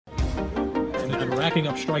racking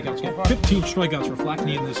up strikeouts. Getting 15 strikeouts for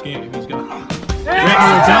Flackney in this game. He's got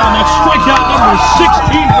Rattler down. That's strikeout number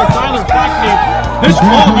 16 for Tyler Flackney. This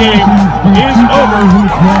ball game is over.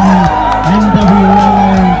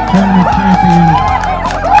 NWA tournament champion.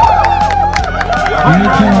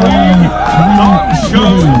 Dog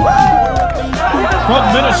Show from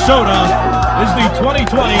Minnesota is the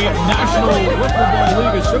 2020 National Wiffle Ball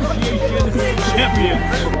League Association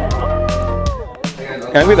champions.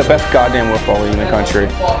 And we're the best goddamn wiffle league in the country.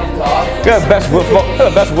 We're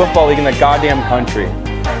the best wiffle league in the goddamn country.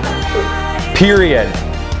 Period.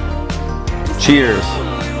 Cheers.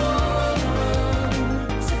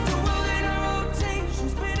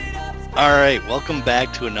 All right, welcome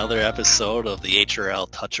back to another episode of the HRL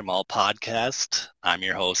Touch 'em All podcast. I'm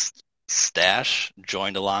your host, Stache,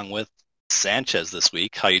 joined along with Sanchez this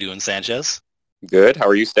week. How you doing, Sanchez? Good. How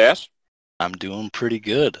are you, Stache? I'm doing pretty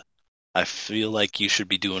good. I feel like you should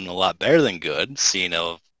be doing a lot better than good, seeing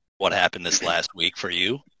of what happened this last week for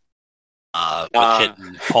you. With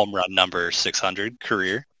hitting home run number 600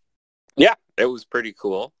 career. Yeah, it was pretty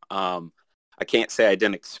cool. I can't say I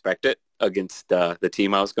didn't expect it against the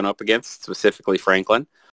team I was going up against, specifically Franklin.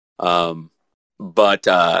 But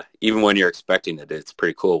even when you're expecting it, it's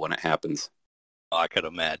pretty cool when it happens. I could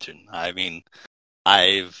imagine. I mean,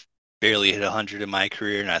 I've barely hit 100 in my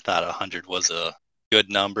career, and I thought 100 was a good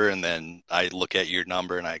number, and then I look at your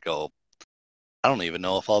number and I go, I don't even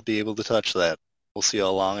know if I'll be able to touch that. We'll see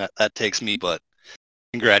how long that takes me, but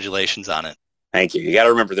congratulations on it. Thank you. You got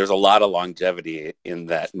to remember, there's a lot of longevity in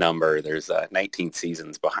that number. There's 19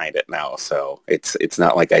 seasons behind it now, so it's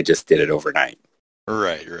not like I just did it overnight.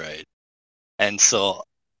 Right. And so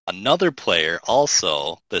another player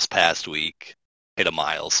also this past week hit a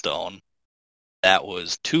milestone. That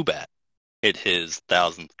was Two Bat. Hit his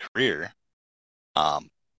 1,000th career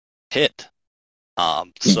hit.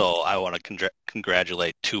 So I want to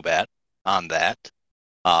congratulate Two Bat on that.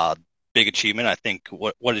 Big achievement. I think,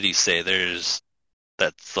 what did he say?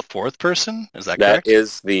 That's the fourth person? Is that correct? That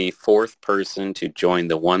is the fourth person to join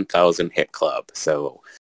the 1,000 hit club. So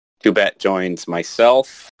Two Bat joins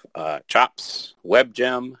myself, Chops, Web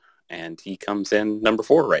Gem, and he comes in number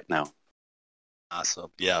 4 right now.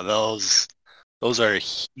 Awesome. Yeah, those are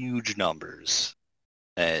huge numbers.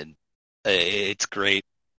 And it's great.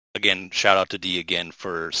 Again, shout out to D again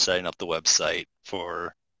for setting up the website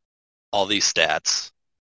for all these stats,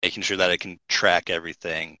 making sure that it can track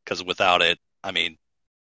everything, because without it, I mean,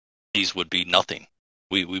 these would be nothing.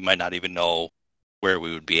 We might not even know where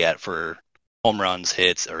we would be at for home runs,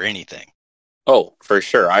 hits, or anything. Oh, for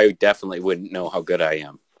sure. I definitely wouldn't know how good I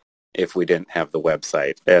am if we didn't have the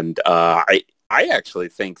website. And I actually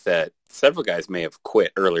think that several guys may have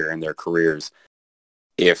quit earlier in their careers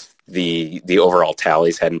if the overall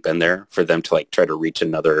tallies hadn't been there for them to try to reach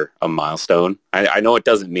a milestone. I know it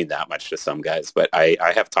doesn't mean that much to some guys, but I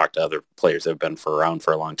have talked to other players that have been around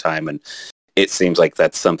for a long time, and it seems like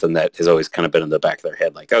that's something that has always kind of been in the back of their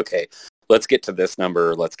head. Like, okay, let's get to this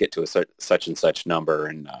number, let's get to a such and such number,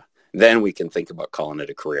 and then we can think about calling it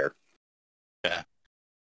a career.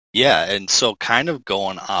 Yeah, and so kind of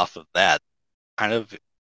going off of that, kind of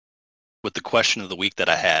with the question of the week that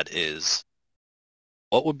I had is,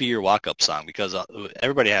 what would be your walk-up song? Because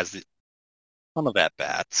everybody has a ton of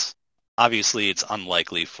at-bats. Obviously, it's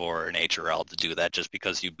unlikely for an HRL to do that just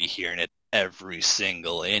because you'd be hearing it every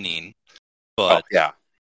single inning. But yeah,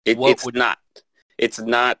 it's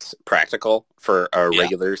not practical for a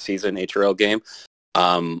regular season HRL game.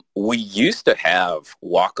 We used to have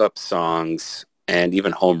walk-up songs and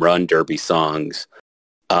even home run derby songs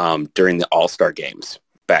during the All-Star games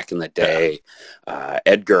back in the day.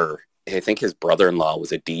 Edgar, I think his brother-in-law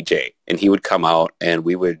was a DJ, and he would come out and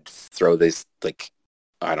we would throw this,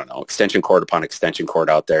 extension cord upon extension cord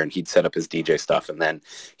out there, and he'd set up his DJ stuff, and then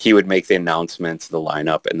he would make the announcements, the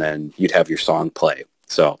lineup, and then you'd have your song play.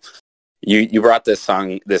 So you brought this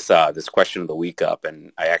song, this question of the week up,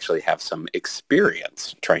 and I actually have some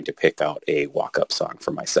experience trying to pick out a walk-up song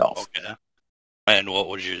for myself. Okay. And what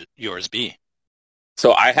would yours be?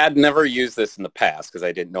 So I had never used this in the past because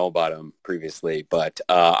I didn't know about them previously, but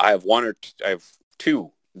I have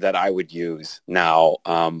two that I would use now.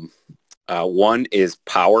 One is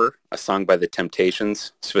Power, a song by The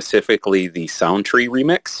Temptations, specifically the Sound Tree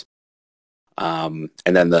remix. And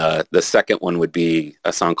then the second one would be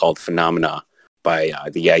a song called Phenomena by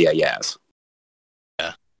the Yeah Yeah Yeahs.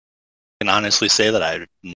 Yeah. I can honestly say that I've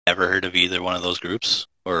never heard of either one of those groups.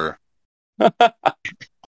 Or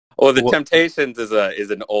Well, The Temptations is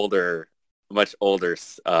an much older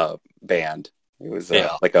band. It was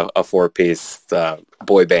like a 4-piece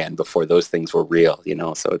boy band before those things were real,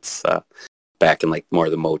 so it's back in like more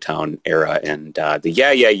of the Motown era. And the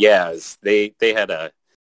Yeah Yeah Yeahs, they had a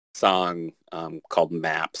song called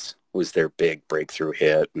Maps, was their big breakthrough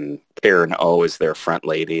hit, and Karen O is their front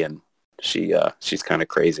lady, and she's kind of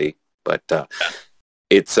crazy, but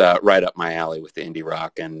it's right up my alley with the indie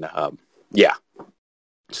rock, and yeah.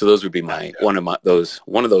 So those would be one of those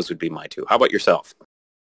would be my two. How about yourself?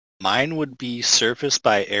 Mine would be Surface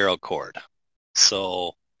by Aerocord.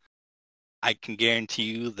 So I can guarantee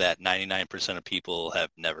you that 99% of people have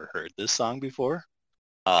never heard this song before.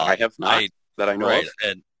 I have not, that I know of.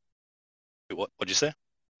 And what'd you say?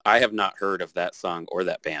 I have not heard of that song or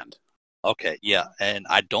that band. Okay, yeah, and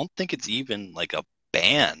I don't think it's even like a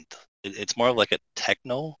band. It's more of like a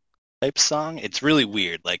techno type song. It's really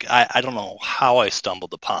weird. Like I don't know how I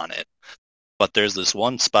stumbled upon it, but there's this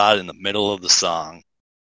one spot in the middle of the song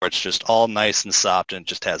where it's just all nice and soft, and it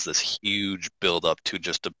just has this huge build up to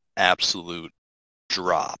just an absolute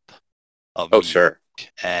drop of music. Sure.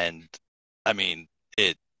 And I mean,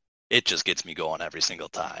 it just gets me going every single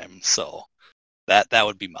time. So that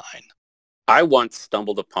would be mine. I once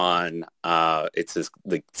stumbled upon, it's this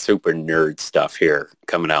like super nerd stuff here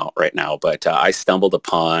coming out right now, but I stumbled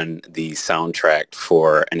upon the soundtrack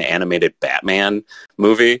for an animated Batman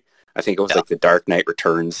movie. I think it was like The Dark Knight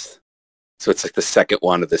Returns. So it's like the second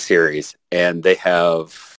one of the series. And they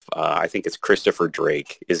have, I think it's Christopher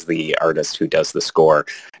Drake is the artist who does the score.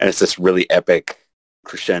 And it's this really epic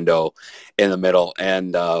crescendo in the middle.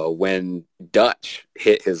 And when Dutch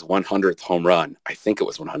hit his 100th home run, I think it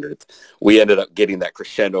was 100th, we ended up getting that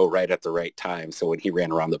crescendo right at the right time. So when he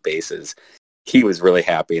ran around the bases, he was really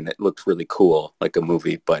happy, and it looked really cool, like a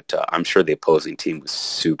movie. But I'm sure the opposing team was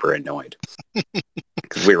super annoyed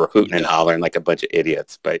because we were hooting and hollering like a bunch of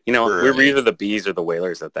idiots. But, you know, we were either the Bees or the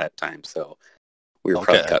Whalers at that time, so we were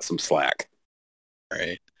probably cut some slack.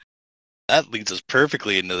 Right. That leads us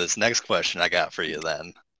perfectly into this next question I got for you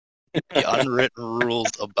then. The unwritten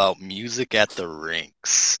rules about music at the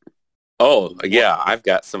rinks. Oh, yeah, I've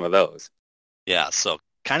got some of those. Yeah, so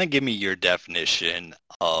kind of give me your definition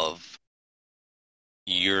of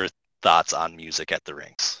your thoughts on music at the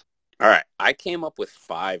rinks. All right, I came up with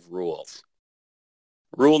 5 rules.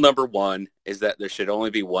 Rule number 1 is that there should only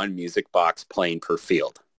be one music box playing per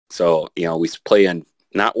field. So, you know, we play in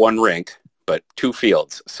not one rink, but 2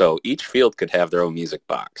 fields. So each field could have their own music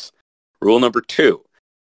box. Rule number 2,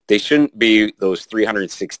 they shouldn't be those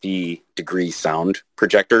 360-degree sound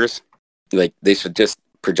projectors. Like, they should just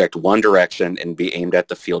project one direction and be aimed at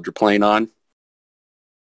the field you're playing on.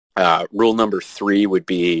 Rule number 3 would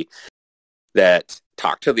be that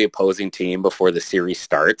talk to the opposing team before the series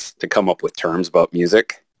starts to come up with terms about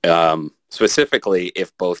music. Specifically,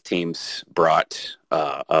 if both teams brought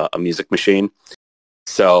a music machine.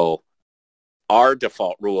 So our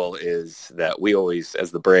default rule is that we always,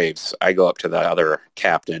 as the Braves, I go up to the other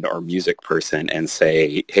captain or music person and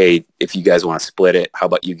say, hey, if you guys want to split it, how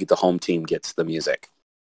about you get the home team gets the music?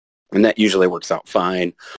 And that usually works out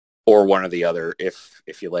fine. Or one or the other,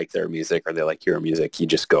 if you like their music or they like your music, you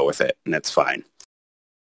just go with it, and that's fine.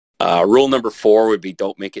 Rule number 4 would be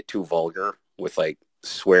don't make it too vulgar with like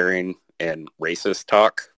swearing and racist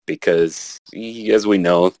talk, because as we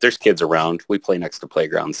know, there's kids around. We play next to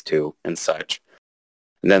playgrounds too and such.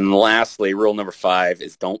 And then lastly, rule number 5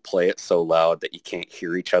 is don't play it so loud that you can't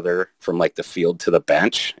hear each other from like the field to the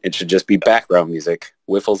bench. It should just be background music.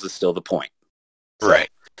 Whiffles is still the point.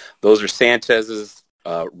 Right. So, those are Sanchez's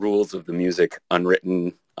rules of the music,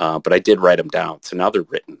 unwritten, but I did write them down. So now they're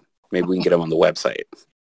written. Maybe we can get them on the website.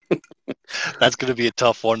 That's going to be a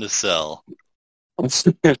tough one to sell.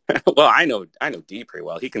 Well, I know D pretty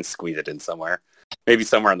well. He can squeeze it in somewhere. Maybe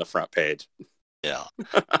somewhere on the front page. Yeah.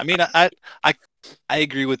 I mean, I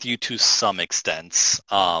agree with you to some extent.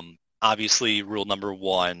 Obviously, rule number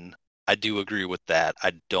 1, I do agree with that.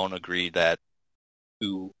 I don't agree that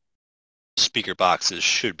 2 speaker boxes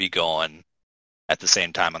should be going at the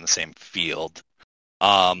same time on the same field.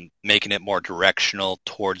 Making it more directional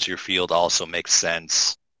towards your field also makes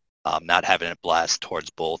sense. Not having it blast towards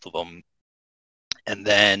both of them. And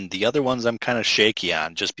then the other ones I'm kind of shaky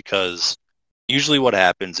on, just because usually what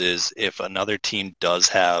happens is if another team does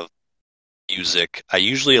have music, I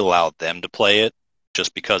usually allow them to play it,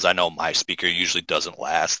 just because I know my speaker usually doesn't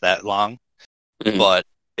last that long. Mm-hmm. But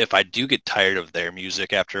if I do get tired of their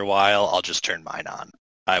music after a while, I'll just turn mine on.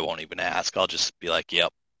 I won't even ask. I'll just be like,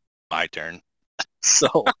 yep, my turn.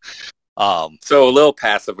 So a little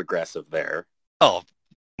passive aggressive there. Oh,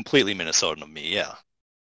 completely Minnesotan of me, yeah.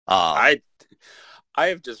 I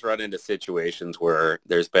have just run into situations where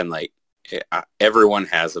there's been like everyone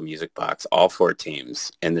has a music box, all 4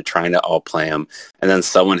 teams, and they're trying to all play them, and then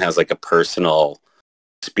someone has like a personal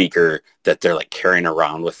speaker that they're like carrying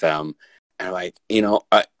around with them. And like,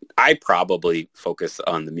 I probably focus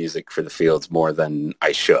on the music for the fields more than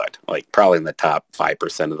I should, like probably in the top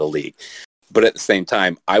 5% of the league. But at the same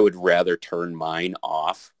time, I would rather turn mine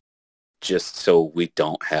off just so we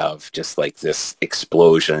don't have just like this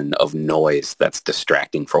explosion of noise that's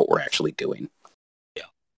distracting for what we're actually doing.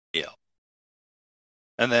 Yeah.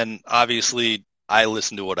 And then obviously I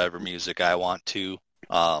listen to whatever music I want to.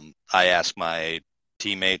 I ask my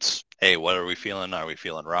teammates, hey, what are we feeling? Are we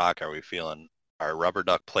feeling rock? Are we feeling our Rubber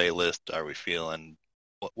Duck playlist? Are we feeling,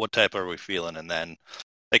 what type are we feeling? And then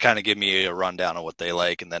they kind of give me a rundown of what they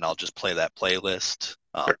like, and then I'll just play that playlist.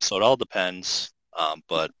 Sure. So it all depends.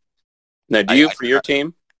 But now, for your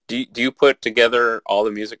team, do you put together all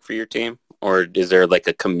the music for your team? Or is there like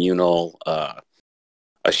a communal, a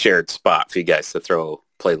shared spot for you guys to throw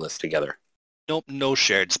playlists together? Nope, no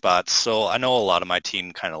shared spots. So I know a lot of my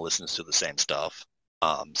team kind of listens to the same stuff.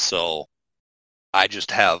 So I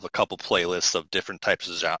just have a couple playlists of different types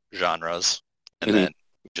of genres, and then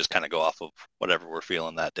just kind of go off of whatever we're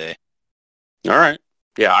feeling that day. All right.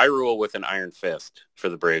 Yeah, I rule with an iron fist for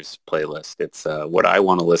the Braves playlist. It's what I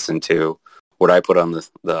want to listen to, what I put on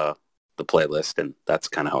the playlist, and that's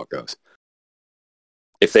kind of how it goes.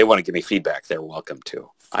 If they want to give me feedback, they're welcome to.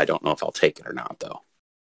 I don't know if I'll take it or not, though.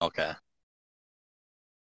 Okay.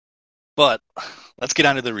 But let's get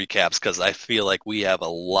on to the recaps, because I feel like we have a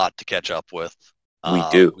lot to catch up with. We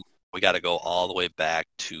do. We got to go all the way back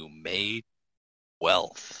to May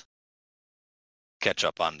 12th. Catch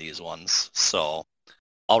up on these ones. So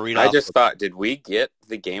I'll read off. I just thought, did we get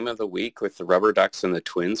the game of the week with the Rubber Ducks and the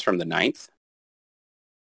Twins from the 9th?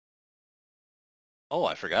 Oh,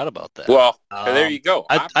 I forgot about that. Well, there you go.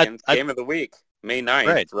 Game of the week, May 9th.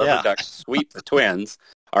 Right, Rubber Ducks sweep the Twins.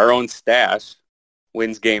 Our own Stache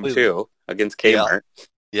wins game 2 against Kmart.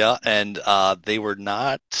 Yeah, and they were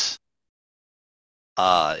not...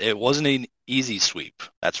 it wasn't an easy sweep,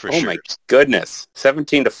 that's for sure. Oh my goodness.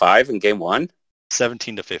 17-5 in game 1?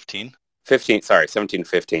 17-15.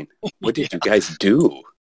 17-15. What did you guys do?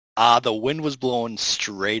 The wind was blowing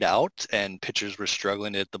straight out, and pitchers were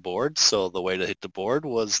struggling to hit the board, so the way to hit the board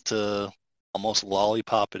was to almost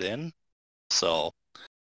lollipop it in. So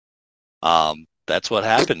that's what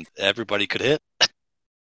happened. Everybody could hit.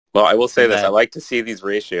 Well, I will say this. I like to see these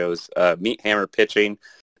ratios. Meat Hammer pitching,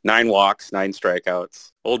 9 walks, 9 strikeouts.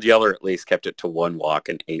 Old Yeller at least kept it to 1 walk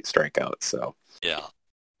and 8 strikeouts. So yeah.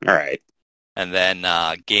 All right. And then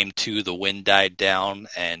game 2, the wind died down,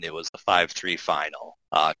 and it was a 5-3 final.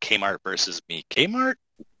 Kmart versus me.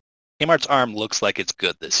 Kmart's arm looks like it's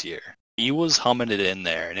good this year. He was humming it in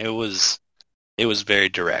there, and it was very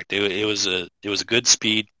direct. It was a good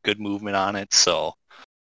speed, good movement on it. So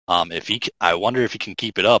I wonder if he can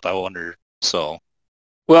keep it up. Well,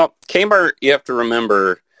 Kmart, you have to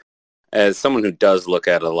remember, as someone who does look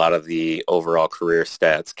at a lot of the overall career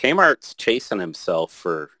stats, Kmart's chasing himself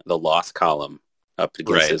for the loss column up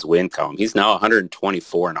against his win column. He's now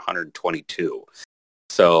 124 and 122.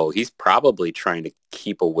 So he's probably trying to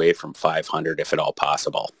keep away from 500 if at all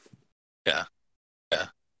possible. Yeah.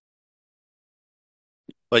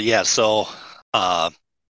 But yeah, so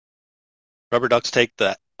Rubber Ducks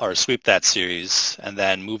sweep that series, and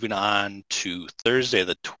then moving on to Thursday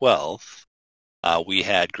the 12th, we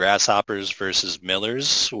had Grasshoppers versus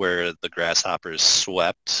Millers, where the Grasshoppers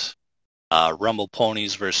swept. Rumble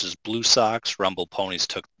Ponies versus Blue Sox. Rumble Ponies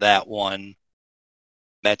took that one.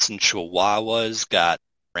 Mets and Chihuahuas got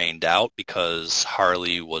rained out because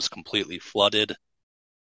Harley was completely flooded.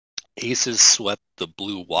 Aces swept the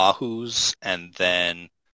Blue Wahoos, and then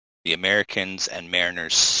the Americans and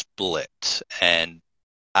Mariners split. And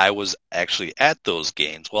I was actually at those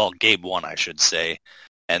games. Well, game 1, I should say.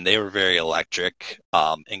 And they were very electric.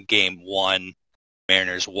 In game 1,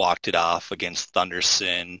 Mariners walked it off against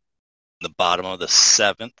Thunderson in the bottom of the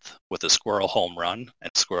 7th with a Squirrel home run.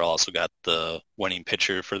 And Squirrel also got the winning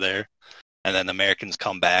pitcher for there. And then the Americans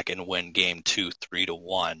come back and win game 2,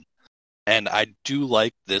 3-1. And I do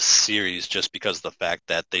like this series just because of the fact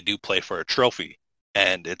that they do play for a trophy.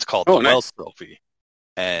 And it's called the Wells Trophy.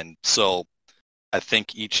 And so I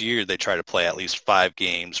think each year they try to play at least 5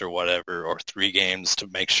 games or whatever, or 3 games to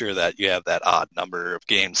make sure that you have that odd number of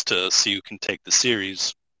games to see who can take the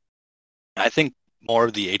series. I think more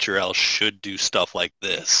of the HRL should do stuff like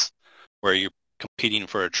this, where you're competing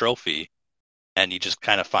for a trophy and you just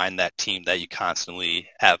kind of find that team that you constantly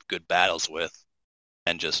have good battles with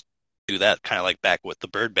and just do that, kind of like back with the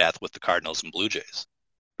Bird Bath with the Cardinals and Blue Jays.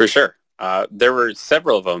 For sure. There were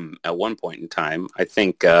several of them at one point in time. I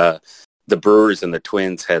think the Brewers and the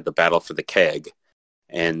Twins had the battle for the keg,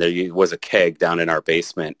 and there was a keg down in our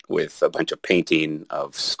basement with a bunch of painting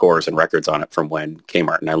of scores and records on it from when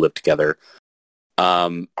Kmart and I lived together.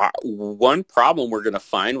 One problem we're going to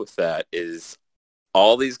find with that is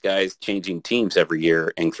all these guys changing teams every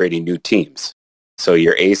year and creating new teams. So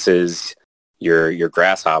your aces, your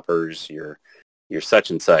grasshoppers, your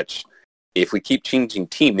such and such. If we keep changing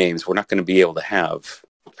team names, we're not going to be able to have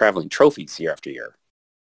traveling trophies year after year.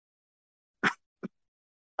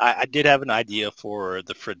 I did have an idea for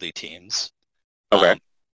the Fridley teams. Okay.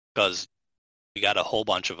 Because we got a whole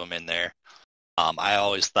bunch of them in there. I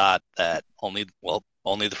always thought that only the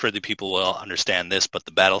Fridley people will understand this, but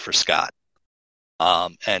the Battle for Scott.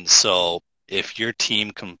 And so if your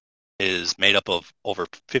team is made up of over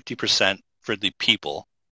 50% Fridley people,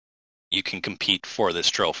 you can compete for this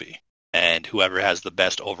trophy. And whoever has the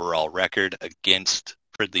best overall record against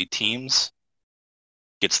Fridley teams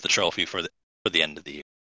gets the trophy for the end of the year.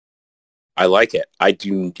 I like it.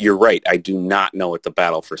 You're right. I do not know what the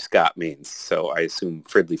Battle for Scott means, so I assume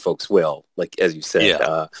Fridley folks will, like as you said.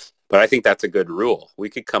 Yeah. But I think that's a good rule. We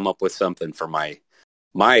could come up with something for my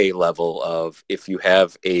level of if you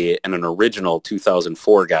have an original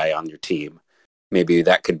 2004 guy on your team, maybe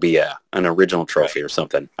that could be an original trophy or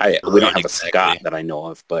something. We don't have a Scott that I know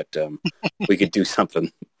of, but we could do something.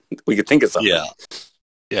 We could think of something.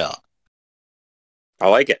 Yeah. I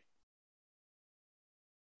like it.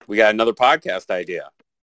 We got another podcast idea.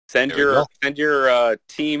 Send your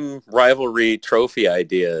team rivalry trophy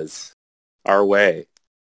ideas our way.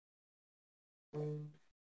 All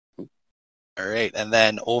right, and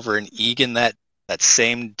then over in Egan that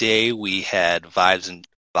same day we had Vibes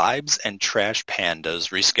and Trash Pandas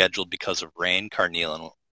rescheduled because of rain.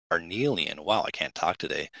 Carnelian. Wow, I can't talk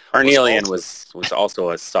today. Carnelian was also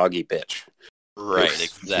a soggy bitch. Right,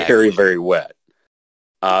 exactly. Very, very wet.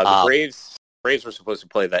 The Braves were supposed to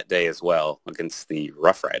play that day as well against the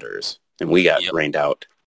Rough Riders, and we got rained out.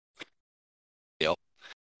 Yep.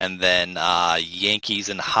 And then Yankees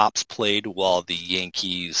and Hops played while the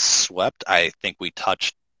Yankees swept. I think we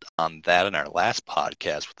touched on that in our last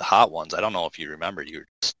podcast with the Hot Ones. I don't know if you remember.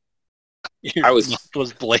 I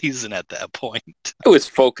was blazing at that point. I was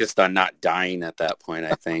focused on not dying at that point,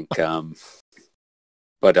 I think.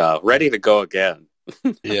 But ready to go again.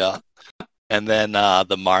 Yeah. And then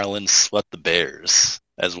the Marlins swept the Bears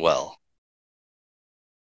as well.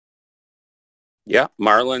 Yeah,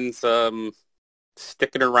 Marlins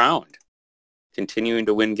sticking around, continuing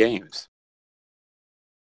to win games.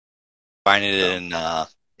 Finding it in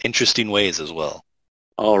interesting ways as well.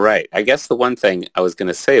 All right. I guess the one thing I was going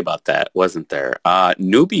to say about that wasn't there.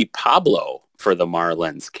 Newbie Pablo for the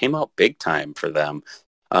Marlins came out big time for them.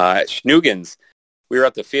 Schnugens, we were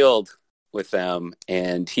at the field with them,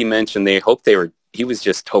 and he mentioned he was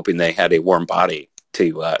just hoping they had a warm body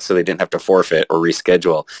so they didn't have to forfeit or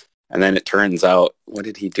reschedule. And then it turns out, what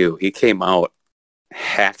did he do? He came out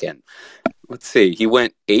hacking. Let's see. He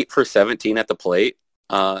went 8 for 17 at the plate,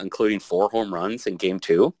 including 4 home runs in game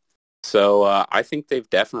 2. So I think they've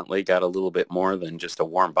definitely got a little bit more than just a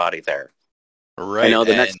warm body there. Right. I know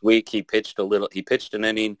the next week he pitched an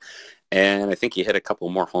inning, and I think he hit a couple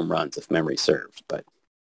more home runs if memory serves, but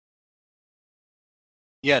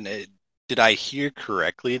yeah, did I hear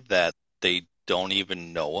correctly that they don't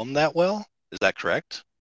even know him that well? Is that correct?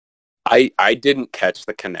 I didn't catch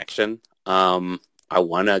the connection. My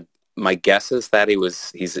guess is that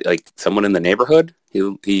he's like someone in the neighborhood.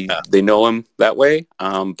 They know him that way,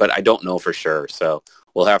 but I don't know for sure. So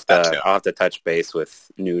I'll have to touch base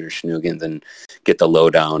with Newt or Schnugens and get the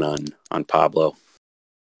lowdown on Pablo.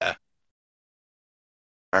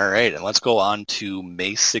 All right, and let's go on to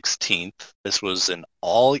May 16th. This was an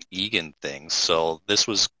all-Egan thing, so this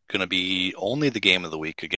was going to be only the game of the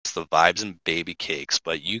week against the Vibes and Baby Cakes,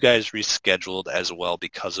 but you guys rescheduled as well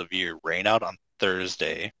because of your rainout on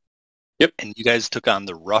Thursday. Yep. And you guys took on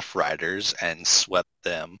the Rough Riders and swept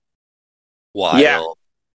them. Yeah.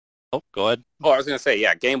 Oh, go ahead. Oh, I was going to say,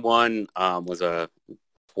 yeah, game 1 was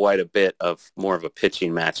quite a bit of more of a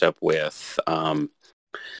pitching matchup with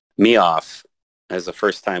Meoff. As the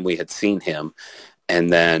first time we had seen him,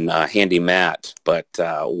 and then Handy Matt. But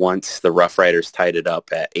once the Rough Riders tied it up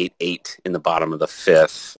at 8-8 in the bottom of the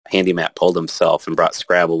 5th, Handy Matt pulled himself and brought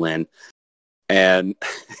Scrabble in. And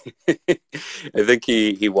I think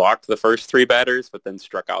he walked the first 3 batters, but then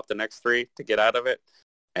struck out the next 3 to get out of it,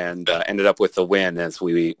 and ended up with the win as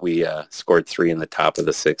we scored 3 in the top of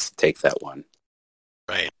the 6th to take that one.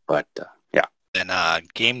 Right. But, yeah.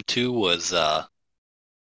 And game 2 was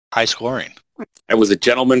high scoring. It was a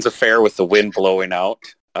gentleman's affair with the wind blowing out.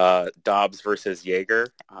 Dobbs versus Yeager.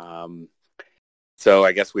 So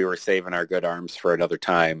I guess we were saving our good arms for another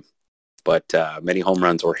time. but many home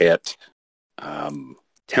runs were hit.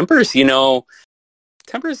 Tempers,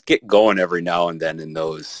 tempers get going every now and then in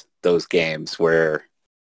those games where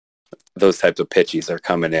those types of pitches are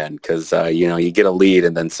coming in because, you get a lead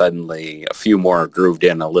and then suddenly a few more are grooved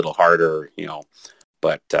in a little harder,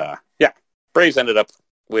 But, Braves ended up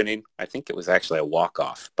winning. I think it was actually a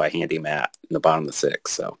walk-off by Handy Matt in the bottom of the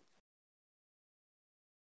sixth, so.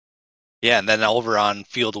 Yeah, and then over on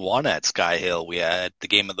Field 1 at Sky Hill, we had the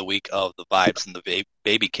game of the week of the Vibes and the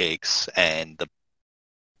Baby Cakes, and the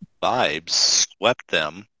Vibes swept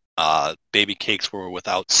them. Baby Cakes were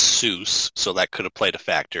without Seuss, so that could have played a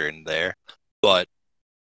factor in there. But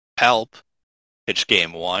Pelp pitched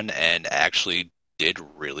game 1 and actually did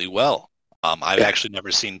really well. I've actually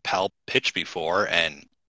never seen Pelp pitch before, and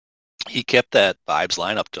he kept that Vibes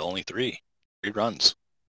lineup to only 3 runs.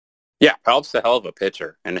 Yeah, Pelp's a hell of a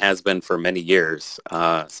pitcher and has been for many years.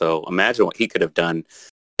 So imagine what he could have done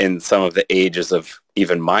in some of the ages of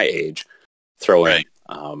even my age throwing.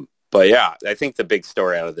 Right. But yeah, I think the big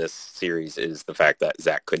story out of this series is the fact that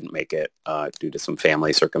Zach couldn't make it due to some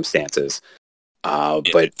family circumstances.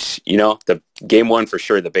 But, the game 1 for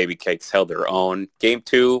sure, the Baby Cakes held their own. Game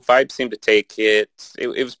 2, Vibes seemed to take it.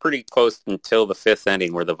 It was pretty close until the 5th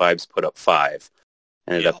inning where the Vibes put up 5.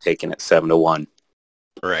 Ended up taking it 7-1.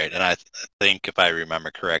 Right, and I think if I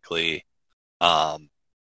remember correctly,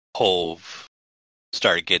 Hove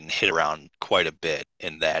started getting hit around quite a bit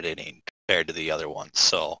in that inning compared to the other ones.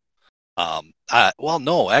 So,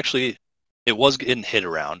 actually, it was getting hit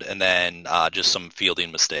around, and then just some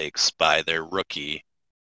fielding mistakes by their rookie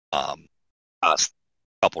cost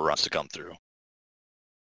a couple runs to come through.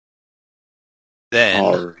 Then,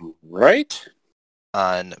 all right.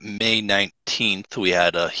 On May 19th, we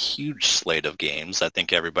had a huge slate of games. I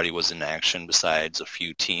think everybody was in action besides a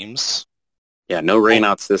few teams. Yeah, no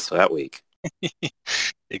rainouts that week.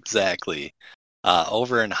 Exactly.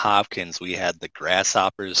 Over in Hopkins, we had the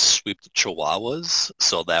Grasshoppers sweep the Chihuahuas.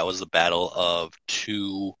 So that was a battle of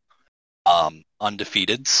 2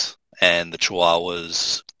 undefeateds, and the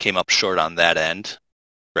Chihuahuas came up short on that end.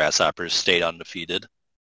 Grasshoppers stayed undefeated.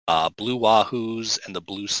 Blue Wahoos and the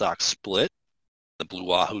Blue Sox split. The Blue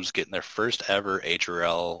Wahoos getting their first ever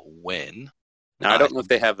HRL win. Now, I don't know if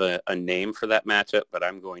they have a name for that matchup, but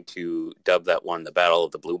I'm going to dub that one the Battle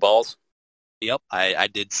of the Blue Balls. Yep, I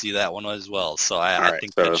did see that one as well. So I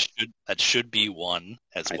think that should be one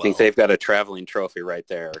as well. I think they've got a traveling trophy right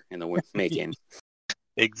there in the making.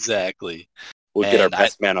 Exactly. We'll get our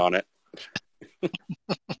best man on it.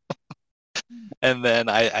 And then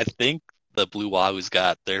I think the Blue Wahoos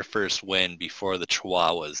got their first win before the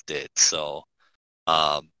Chihuahuas did. So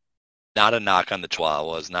not a knock on the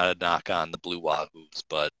Chihuahuas, not a knock on the Blue Wahoos,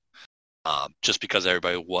 but just because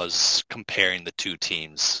everybody was comparing the 2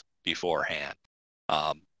 teams beforehand.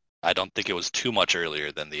 I don't think it was too much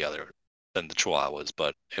earlier than the Chihuahuas,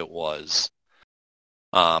 but it was.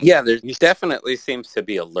 There definitely seems to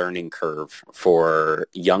be a learning curve for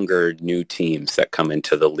younger, new teams that come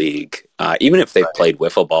into the league. Even if they've played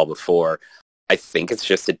wiffle ball before, I think it's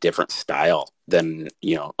just a different style than,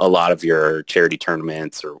 a lot of your charity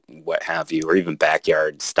tournaments or what have you, or even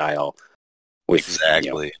backyard style with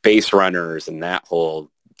base runners and that whole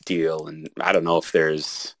deal. And I don't know if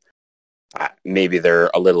there's maybe they're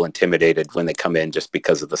a little intimidated when they come in just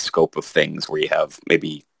because of the scope of things where you have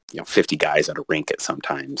maybe 50 guys at a rink at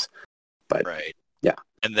sometimes. But yeah.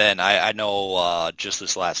 And then I know just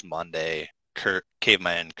this last Monday,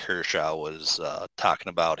 Caveman Kershaw was talking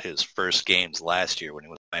about his first games last year when he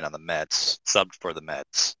was playing on the Mets, subbed for the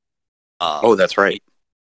Mets. That's right.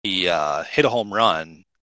 He hit a home run,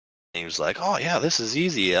 and he was like, "Oh yeah, this is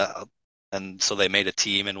easy." And so they made a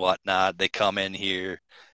team and whatnot. They come in here,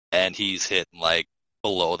 and he's hitting like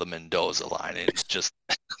below the Mendoza line. And it's just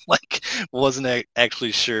like wasn't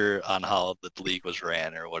actually sure on how the league was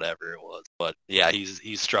ran or whatever it was. But yeah,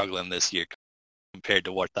 he's struggling this year compared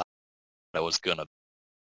to what that was gonna.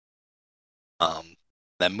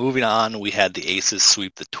 Then moving on, we had the Aces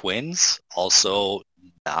sweep the Twins. Also,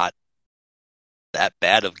 not that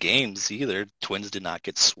bad of games either. Twins did not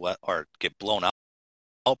get swept or get blown out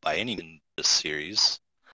by any in this series.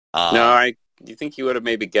 You think you would have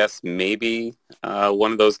maybe guessed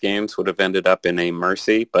one of those games would have ended up in a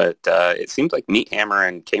mercy, but it seems like Meat Hammer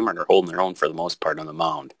and Cameron are holding their own for the most part on the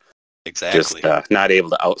mound. Exactly. Just not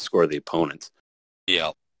able to outscore the opponents.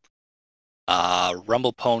 Yep.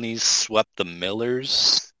 Rumble Ponies swept the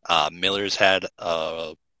Millers. Millers had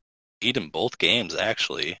a lead in both games,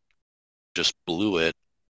 actually. Just blew it,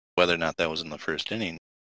 whether or not that was in the first inning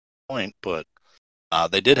point, but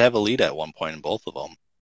they did have a lead at one point in both of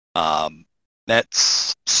them.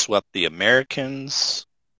 Mets swept the Americans.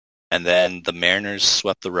 And then the Mariners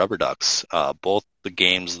swept the Rubber Ducks. Both the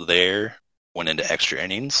games there went into extra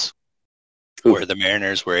innings, where the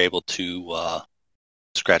Mariners were able to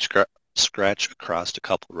scratch across a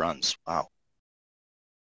couple runs. Wow.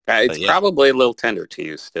 It's probably a little tender to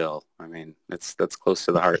you still. I mean, that's close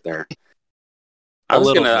to the heart there. I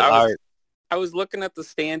was looking at the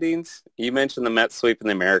standings. You mentioned the Mets sweeping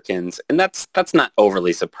the Americans, and that's not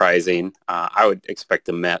overly surprising. I would expect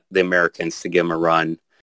the Americans to give them a run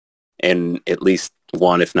in at least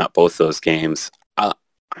one, if not both those games.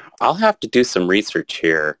 I'll have to do some research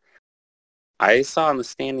here. I saw in the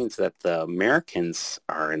standings that the Americans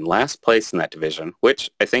are in last place in that division, which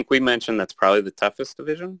I think we mentioned that's probably the toughest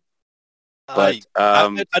division. But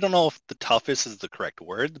I don't know if the toughest is the correct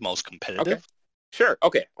word, the most competitive. Okay. Sure.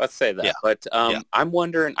 Okay, let's say that. Yeah. But I'm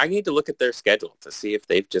wondering, I need to look at their schedule to see if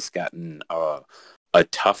they've just gotten a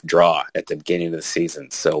tough draw at the beginning of the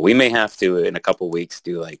season. So we may have to, in a couple of weeks,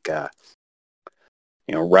 do like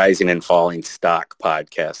rising and falling stock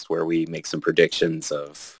podcast where we make some predictions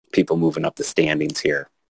of people moving up the standings here.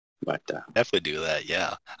 But definitely do that.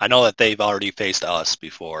 Yeah, I know that they've already faced us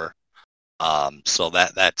before, so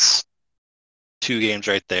that's 2 games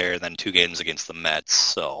right there, and then 2 games against the Mets.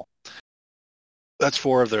 So that's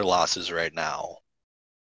 4 of their losses right now.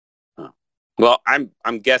 Well,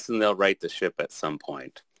 I'm guessing they'll right the ship at some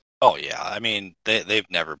point. Oh yeah, I mean they've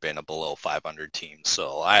never been a below 500 team,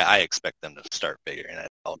 so I expect them to start figuring it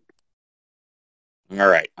out. All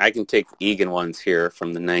right, I can take Egan ones here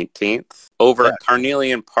from the 19th. Over at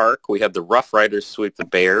Carnelian Park, we had the Rough Riders sweep the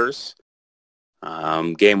Bears.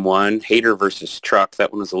 Game 1, Hater versus Truck.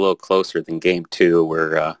 That one was a little closer than Game 2,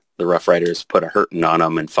 where the Rough Riders put a hurting on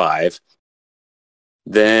them in 5.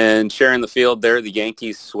 Then sharing the field there, the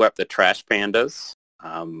Yankees swept the Trash Pandas.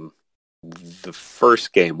 The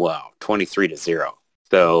first game, 23-0.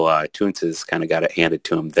 So Toonces kind of got it handed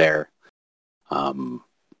to him there.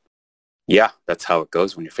 Yeah, that's how it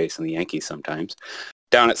goes when you're facing the Yankees sometimes.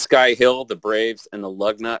 Down at Sky Hill, the Braves and the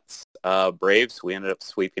Lugnuts. Braves, we ended up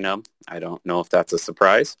sweeping them. I don't know if that's a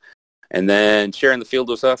surprise. And then sharing the field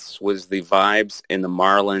with us was the Vibes and the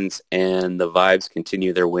Marlins, and the Vibes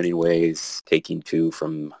continue their winning ways, taking 2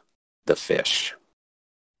 from the Fish.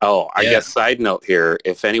 Oh, I guess side note here,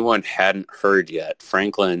 if anyone hadn't heard yet,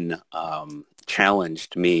 Franklin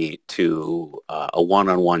challenged me to a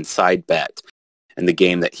one-on-one side bet in the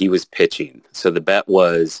game that he was pitching. So the bet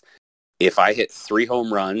was, if I hit 3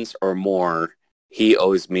 home runs or more, he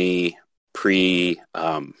owes me pre-game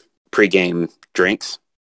drinks,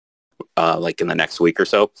 like in the next week or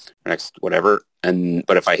so, next whatever.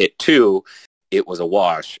 But if I hit 2, it was a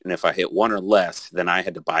wash. And if I hit 1 or less, then I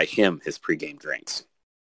had to buy him his pre-game drinks.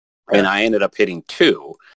 And I ended up hitting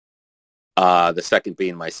 2, the second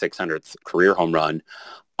being my 600th career home run.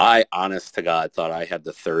 I, honest to God, thought I had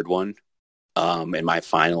the 3rd one in my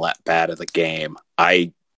final at bat of the game.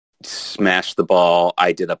 I smashed the ball.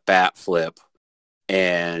 I did a bat flip,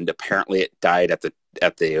 and apparently it died at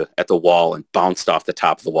the wall and bounced off the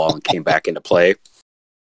top of the wall and came back into play.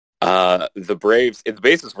 The Braves, the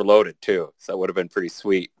bases were loaded too, so it would have been pretty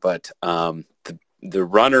sweet. But the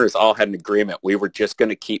runners all had an agreement. We were just going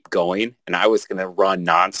to keep going, and I was going to run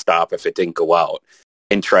nonstop if it didn't go out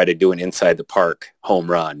and try to do an inside the park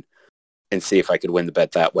home run and see if I could win the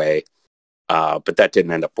bet that way. But that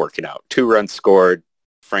didn't end up working out. 2 runs scored.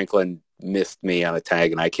 Franklin missed me on a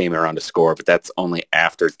tag, and I came around to score, but that's only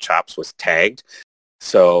after Chops was tagged.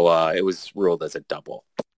 So it was ruled as a double.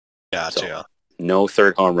 Gotcha. So, no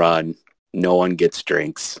 3rd home run. No one gets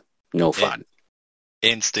drinks. No fun.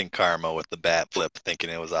 Instant karma with the bat flip, thinking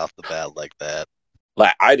it was off the bat like that.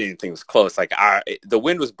 I didn't think it was close. The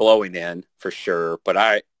wind was blowing in for sure, but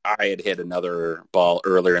I had hit another ball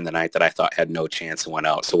earlier in the night that I thought had no chance and went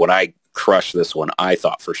out. So when I crushed this one, I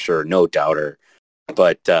thought for sure, no doubter.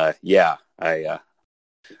 But I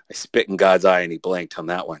spit in God's eye and he blinked on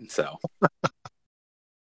that one. So.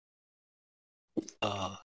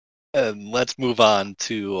 And let's move on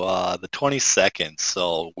to the 22nd.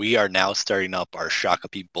 So we are now starting up our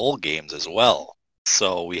Shakopee Bowl games as well.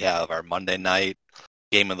 So we have our Monday night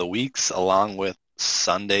game of the weeks along with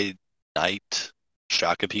Sunday night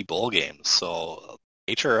Shakopee Bowl games. So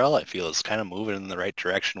HRL, I feel, is kind of moving in the right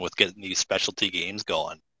direction with getting these specialty games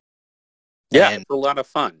going. Yeah, it's a lot of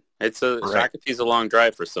fun. Shakopee's a long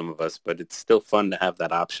drive for some of us, but it's still fun to have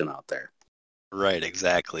that option out there. Right,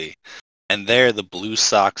 exactly. And there, the Blue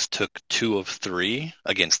Sox took 2 of 3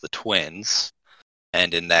 against the Twins.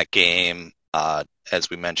 And in that game, as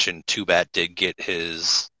we mentioned, Two Bat did get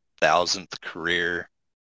his 1,000th career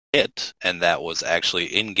hit, and that was actually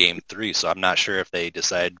in Game 3. So I'm not sure if they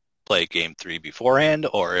decided to play Game 3 beforehand,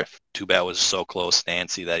 or if Two Bat was so close to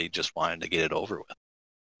Nancy that he just wanted to get it over with.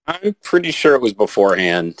 I'm pretty sure it was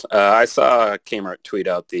beforehand. I saw Kmart tweet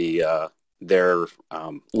out their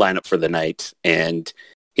lineup for the night, and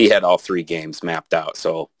he had all 3 games mapped out.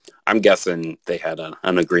 So I'm guessing they had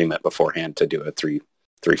an agreement beforehand to do a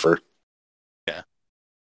three-fer. Yeah.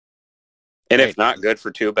 And if not, good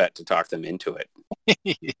for Two Bat to talk them into it.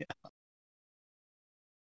 Yeah.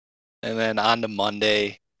 And then on to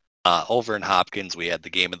Monday, over in Hopkins, we had the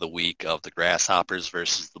game of the week of the Grasshoppers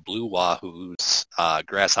versus the Blue Wahoos.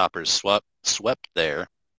 Grasshoppers swept there.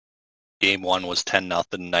 Game 1 was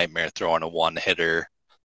 10-0, Nightmare throwing a one-hitter.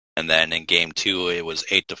 And then in Game 2, it was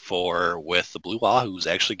 8-4 with the Blue Wahoos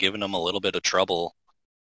actually giving them a little bit of trouble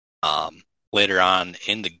later on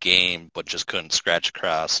in the game, but just couldn't scratch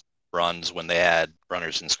across runs when they had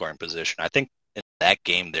runners in scoring position. I think in that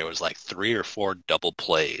game there was like 3 or 4 double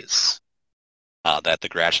plays that the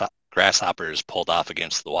Grasshoppers pulled off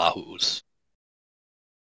against the Wahoos.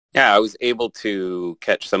 Yeah, I was able to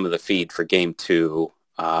catch some of the feed for Game 2.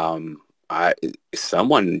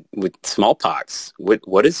 Someone with smallpox,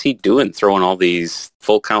 what is he doing throwing all these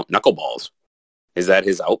full count knuckleballs? Is that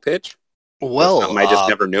his out pitch? Well, I just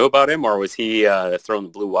never knew about him, or was he throwing the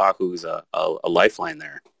Blue Wahoos a lifeline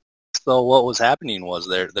there? So what was happening was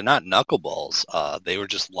they're not knuckleballs. They were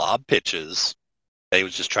just lob pitches. They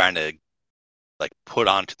was just trying to like put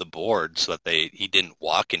onto the board so that he didn't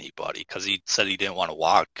walk anybody, because he said he didn't want to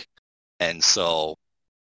walk, and so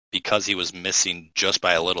because he was missing just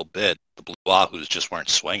by a little bit, the Blue Wahoos just weren't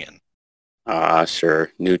swinging.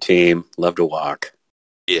 Sure. New team, love to walk.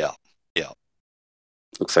 Yeah.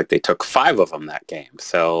 Looks like they took 5 of them that game.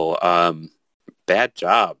 So bad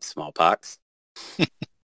job, Smallpox.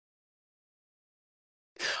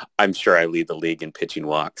 I'm sure I lead the league in pitching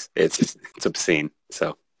walks. It's obscene,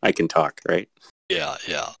 so I can talk, right? Yeah.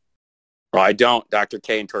 Well, I don't. Dr.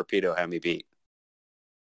 K and Torpedo have me beat.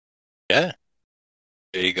 Yeah.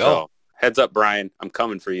 There you go. So, heads up, Brian. I'm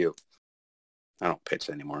coming for you. I don't pitch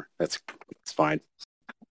anymore. That's fine.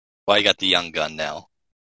 Well, you got the young gun now.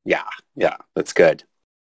 Yeah, that's good.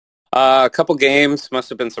 A couple games. Must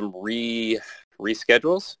have been some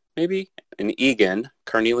reschedules, maybe. In Egan,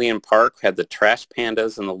 Carnelian Park had the Trash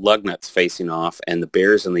Pandas and the Lugnuts facing off, and the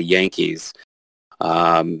Bears and the Yankees.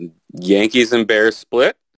 Yankees and Bears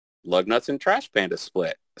split. Lugnuts and Trash Pandas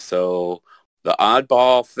split. So the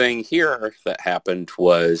oddball thing here that happened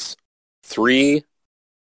was 3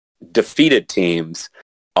 defeated teams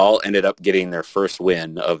all ended up getting their first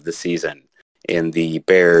win of the season in the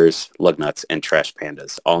Bears, Lugnuts, and Trash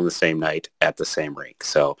Pandas, all on the same night at the same rink.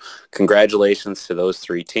 So congratulations to those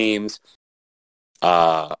 3 teams.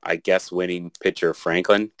 I guess winning pitcher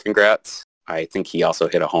Franklin, congrats. I think he also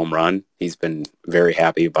hit a home run. He's been very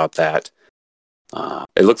happy about that.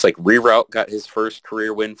 It looks like Reroute got his first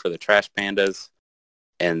career win for the Trash Pandas,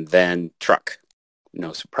 and then Truck.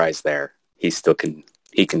 No surprise there. He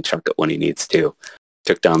can chuck it when he needs to.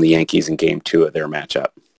 Took down the Yankees in Game 2 of their matchup.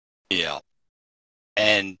 Yeah.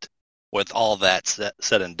 And with all that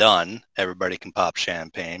said and done, everybody can pop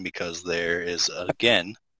champagne because there is,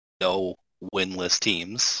 again, no winless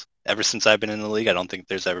teams. Ever since I've been in the league, I don't think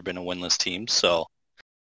there's ever been a winless team. So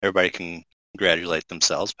everybody can congratulate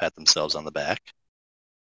themselves, pat themselves on the back.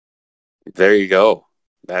 There you go.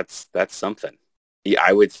 That's something. Yeah,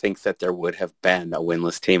 I would think that there would have been a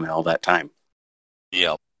winless team in all that time.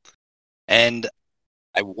 Yep. And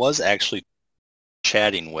I was actually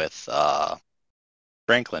chatting with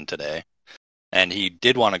Franklin today, and he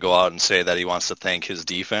did want to go out and say that he wants to thank his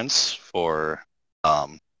defense for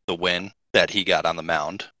the win that he got on the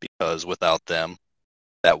mound, because without them,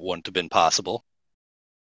 that wouldn't have been possible.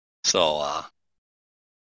 So,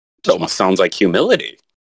 it almost sounds like humility.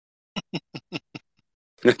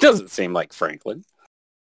 It doesn't seem like Franklin.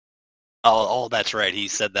 Oh, that's right. He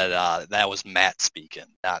said that that was Matt speaking,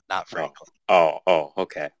 not Franklin. Oh,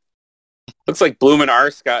 okay. Looks like Bloomin'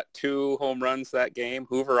 Arse got 2 home runs that game.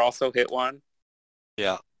 Hoover also hit 1.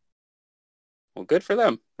 Yeah. Well, good for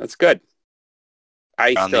them. That's good.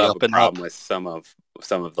 I still have a problem up with some of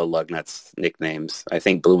the Lugnuts nicknames. I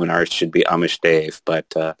think Bloomin' Arse should be Amish Dave,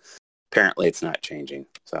 but apparently it's not changing.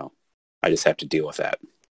 So I just have to deal with that.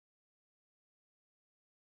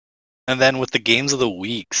 And then with the games of the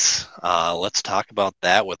weeks, let's talk about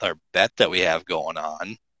that with our bet that we have going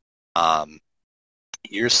on.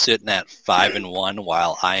 You're sitting at 5-1,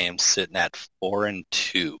 while I am sitting at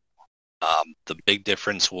 4-2. The big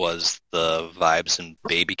difference was the Vibes and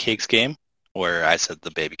Baby Cakes game, where I said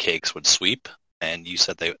the Baby Cakes would sweep, and you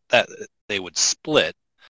said they would split,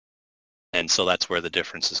 and so that's where the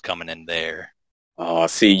difference is coming in there. Oh,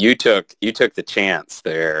 see, you took the chance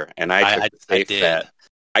there, and I took the safe did. bet.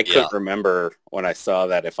 I couldn't remember when I saw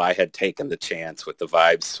that if I had taken the chance with the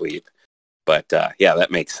vibe sweep. But, yeah,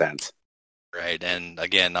 that makes sense. Right, and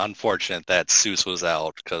again, unfortunate that Seuss was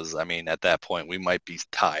out because, I mean, at that point, we might be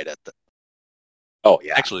tied at the... Oh,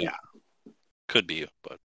 yeah. Actually, yeah. could be,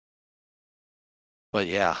 but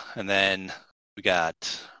yeah, and then we got...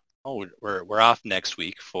 Oh, we're off next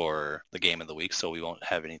week for the game of the week, so we won't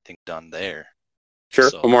have anything done there. Sure,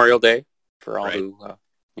 So, Memorial Day for all right. who,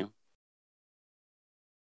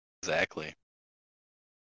 Exactly.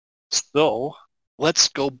 So let's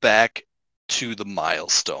go back to the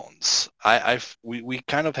milestones. We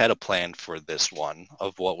kind of had a plan for this one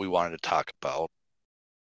of what we wanted to talk about,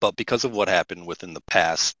 but because of what happened within the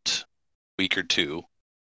past week or two,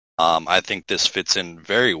 I think this fits in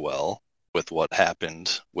very well with what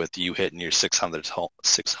happened with you hitting your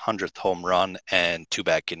 600th home run and Two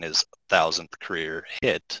Bat getting his 1,000th career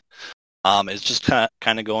hit. It's just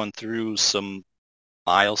kind of going through some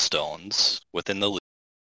milestones within the league,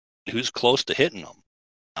 who's close to hitting them,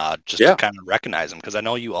 to kind of recognize them. Because I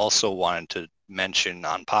know you also wanted to mention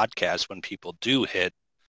on podcasts when people do hit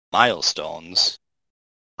milestones,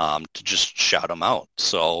 to just shout them out.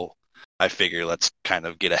 So I figure let's kind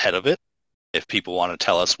of get ahead of it. If people want to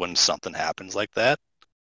tell us when something happens like that,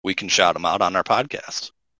 we can shout them out on our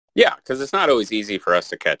podcast. Yeah, because it's not always easy for us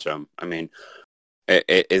to catch them. I mean,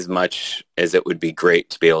 as much as it would be great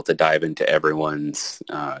to be able to dive into everyone's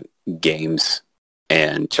games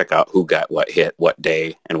and check out who got what hit, what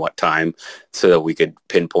day, and what time, so that we could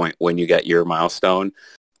pinpoint when you got your milestone,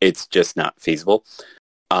 it's just not feasible.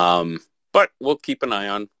 But we'll keep an eye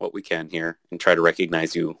on what we can here and try to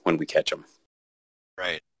recognize you when we catch them.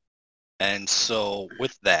 Right. And so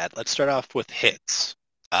with that, let's start off with hits.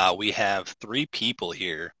 We have 3 people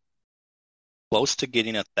here close to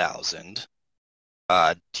getting 1,000.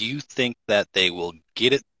 Do you think that they will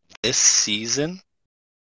get it this season,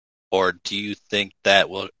 or do you think that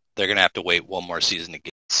they're going to have to wait one more season to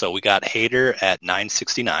get it? So we got Hader at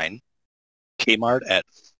 969, Kmart at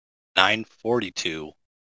 942,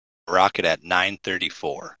 Rocket at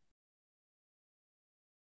 934.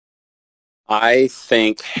 I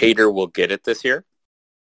think Hader will get it this year.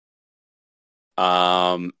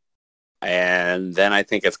 And then I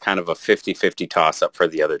think it's kind of a 50-50 toss-up for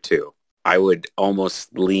the other two. I would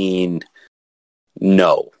almost lean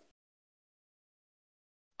no.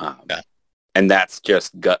 And that's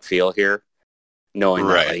just gut feel here, knowing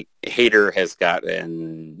that like Hader has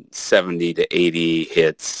gotten 70 to 80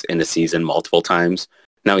 hits in a season multiple times.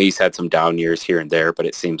 Now he's had some down years here and there, but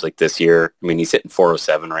it seems like this year, I mean, he's hitting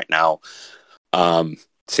 407 right now.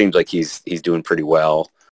 Seems like he's doing pretty well.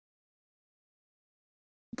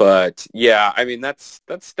 But yeah, I mean, that's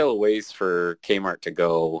still a ways for Kmart to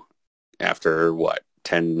go after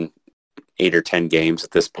 8 or 10 games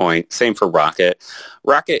at this point. Same for Rocket.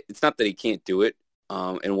 Rocket, it's not that he can't do it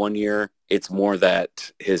in 1 year. It's more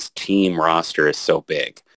that his team roster is so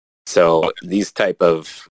big. So these type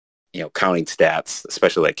of, counting stats,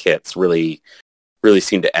 especially like hits, really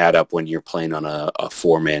seem to add up when you're playing on a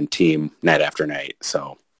 4-man team night after night.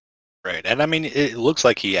 So. Right. And I mean, it looks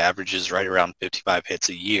like he averages right around 55 hits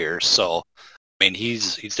a year. So, I mean,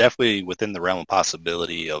 he's definitely within the realm of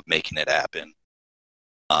possibility of making it happen.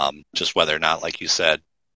 Just whether or not, like you said,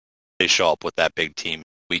 they show up with that big team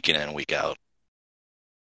week in and week out.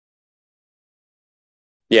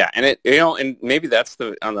 Yeah, and and maybe that's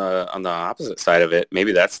on the opposite side of it.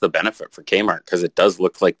 Maybe that's the benefit for Kmart, because it does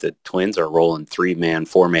look like the Twins are rolling 3-man,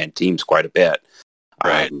 4-man teams quite a bit.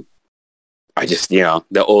 Right. I just,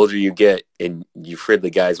 the older you get, and you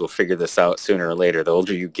Fridley guys will figure this out sooner or later, the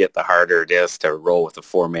older you get, the harder it is to roll with a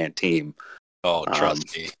 4-man team. Oh,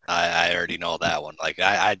 trust me. I already know that one. Like,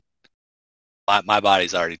 my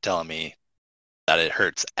body's already telling me that it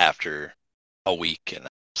hurts after a week, and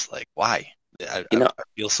it's like, why? I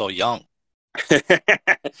feel so young.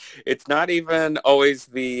 It's not even always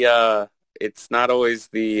the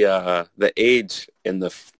age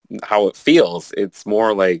and how it feels. It's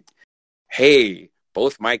more like, hey,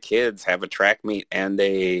 both my kids have a track meet and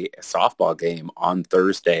a softball game on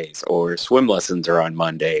Thursdays, or swim lessons are on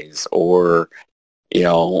Mondays, or,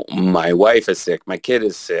 my wife is sick, my kid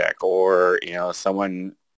is sick, or,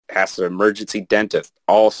 someone has an emergency dentist.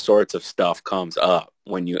 All sorts of stuff comes up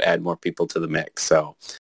when you add more people to the mix. So,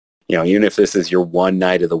 even if this is your one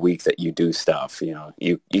night of the week that you do stuff,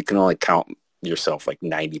 you can only count yourself like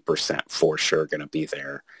 90% for sure going to be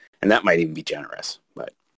there. And that might even be generous,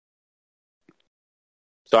 but.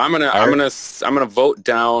 So I'm gonna vote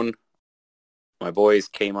down my boys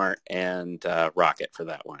Kmart and Rocket for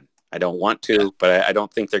that one. I don't want to, but I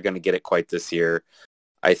don't think they're going to get it quite this year.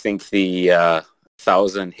 I think the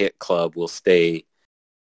 1,000 hit club will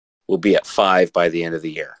be at 5 by the end of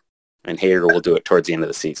the year, and Hader will do it towards the end of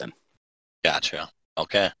the season. Gotcha.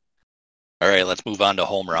 Okay. All right, let's move on to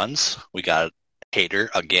home runs. We got Hader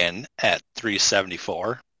again at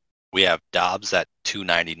 374. We have Dobbs at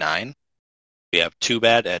 299. We have Two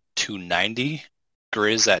Bat at 290.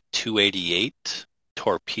 Grizz at 288.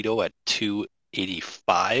 Torpedo at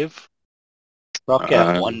 285. Truck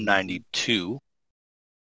at 192.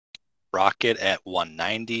 Rocket at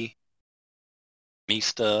 190.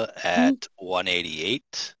 Mista at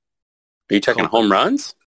 188. Are you checking home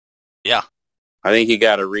runs? Yeah. I think you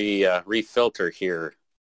got to refilter here.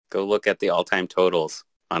 Go look at the all-time totals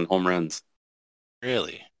on home runs.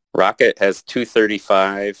 Really? Rocket has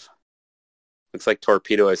 235. Looks like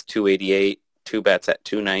Torpedo has 288. Two Bats at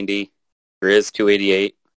 290. Grizz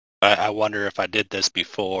 288. I wonder if I did this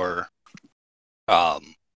before stats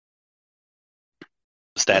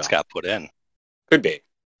got put in. Could be.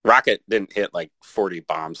 Rocket didn't hit like 40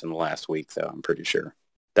 bombs in the last week, though, I'm pretty sure.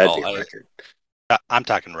 That'd be a record. I'm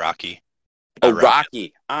talking Rocky. Oh,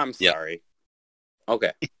 Rocky. I'm Yep. sorry.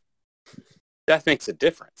 Okay. That makes a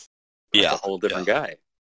difference. That's a whole different guy.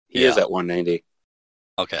 He is at 190.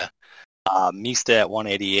 Okay. Mista at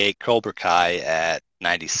 188, Cobra Kai at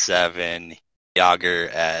 97, Yager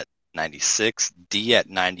at 96, D at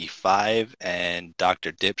 95, and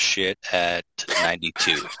Dr. Dipshit at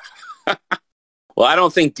 92. Well, I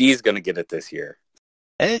don't think D's going to get it this year.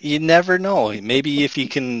 You never know. Maybe if he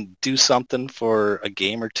can do something for a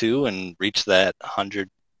game or two and reach that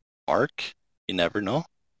 100 mark, you never know.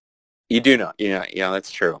 You do know. Yeah,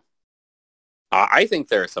 that's true. I think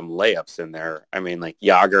there are some layups in there. I mean, like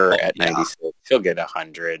Yager at 96, he'll get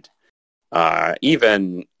 100.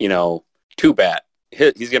 Even, Two Bat,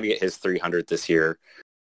 he's going to get his 300 this year.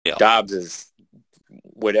 Yeah. Dobbs is,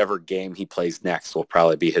 whatever game he plays next will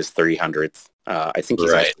probably be his 300th. I think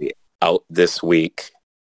he's actually out this week.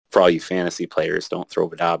 For all you fantasy players, don't throw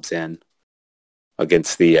Dobbs in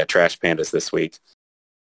against the Trash Pandas this week.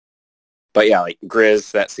 But yeah, like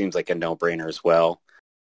Grizz, that seems like a no-brainer as well.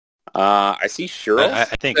 I see Sherrills. I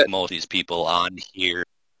think most of these people on here.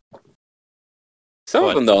 Some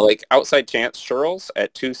of them, though, like Outside Chance Sherrills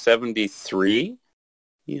at 273.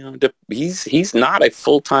 He's not a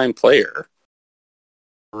full-time player.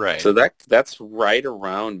 Right. So that's right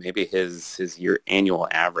around maybe his year annual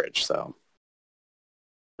average, so.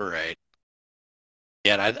 Right.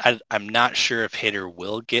 Yeah, and I'm not sure if Hader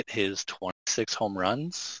will get his 26 home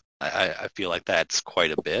runs. I feel like that's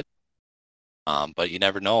quite a bit. But you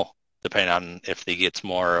never know, depending on if he gets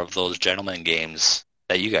more of those gentleman games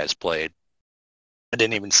that you guys played. I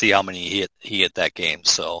didn't even see how many he hit that game,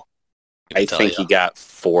 so I think he got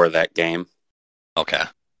 4 that game. Okay.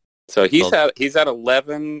 So he's at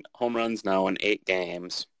 11 home runs now in 8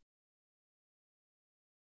 games.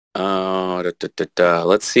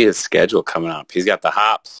 Let's see his schedule coming up. He's got the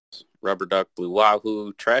Hops, Rubber Duck, Blue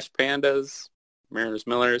Wahoo, Trash Pandas, Mariners,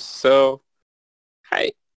 Millers. So,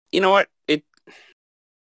 you know what?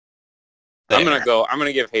 I'm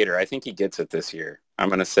gonna give Hader. I think he gets it this year. I'm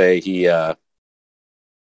gonna say he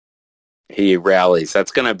rallies.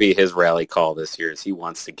 That's gonna be his rally call this year. Is he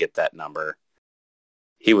wants to get that number.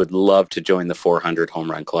 He would love to join the 400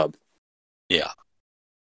 home run club. Yeah.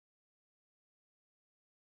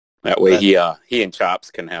 That way he and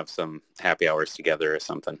Chops can have some happy hours together or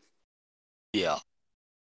something. Yeah.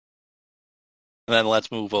 And then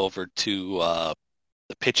let's move over to the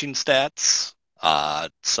pitching stats.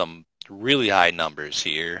 Some really high numbers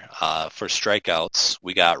here. For strikeouts,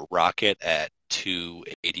 we got Rocket at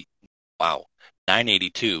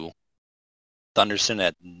 982. Thunderson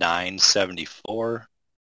at 974.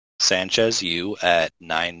 Sanchez, at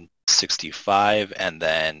 965. And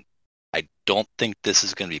then I don't think this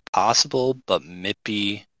is going to be possible, but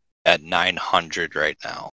Mippy at 900 right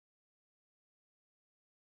now.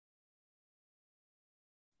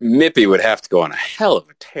 Mippy would have to go on a hell of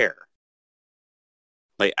a tear.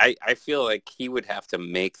 Like I feel like he would have to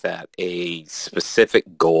make that a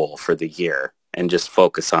specific goal for the year and just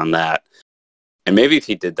focus on that. And maybe if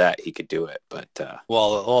he did that, he could do it. But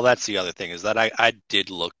well, that's the other thing is that I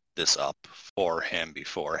did look this up for him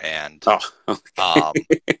beforehand. Oh, okay.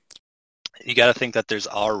 You got to think that there's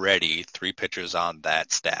already 3 pitchers on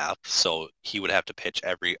that staff, so he would have to pitch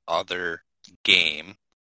every other game.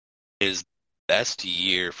 His best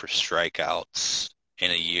year for strikeouts in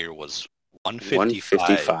a year was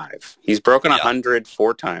 155. He's broken 100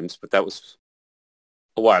 4 times, but that was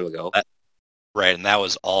a while ago. Right, and that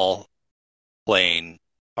was all playing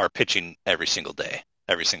or pitching every single day.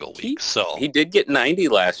 every single week. He did get 90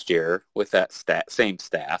 last year with that same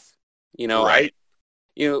staff. Right.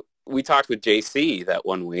 We talked with JC that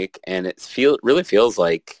one week, and it really feels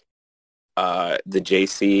like the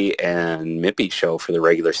JC and Mippy show for the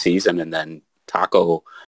regular season, and then Taco,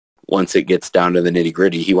 once it gets down to the nitty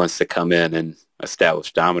gritty, he wants to come in and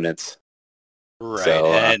establish dominance. Right.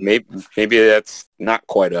 So maybe that's not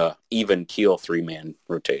quite a even keel 3-man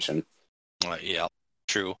rotation. Yeah,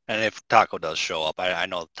 true. And if Taco does show up, I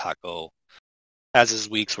know Taco has his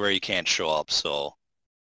weeks where he can't show up, so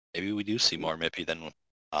maybe we do see more Mippy than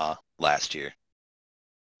last year.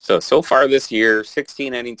 So far this year,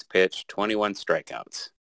 16 innings pitched, 21 strikeouts.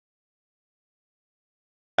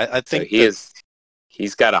 I think so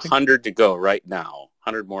he's got 100 to go right now,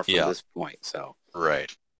 100 more from this point. So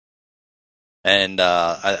right. And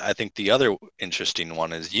I think the other interesting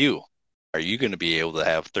one is you. Are you going to be able to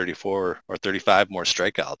have 34 or 35 more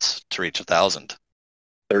strikeouts to reach 1,000?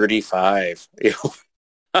 35.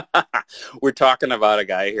 We're talking about a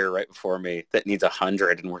guy here right before me that needs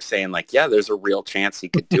 100, and we're saying like, yeah, there's a real chance he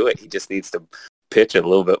could do it. He just needs to pitch it a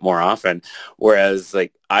little bit more often. Whereas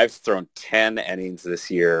like I've thrown 10 innings this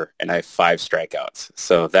year and I have 5 strikeouts.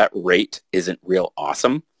 So that rate isn't real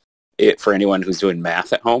awesome for anyone who's doing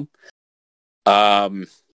math at home. I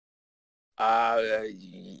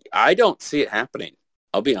don't see it happening.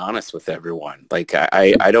 I'll be honest with everyone. Like,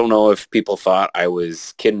 I don't know if people thought I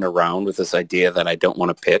was kidding around with this idea that I don't want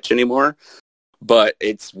to pitch anymore, but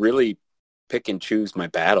it's really pick and choose my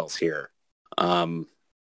battles here.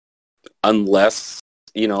 Unless,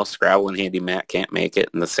 Scrabble and Handy Matt can't make it,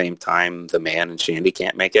 and the same time the man and Shandy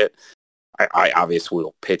can't make it, I obviously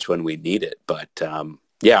will pitch when we need it. But,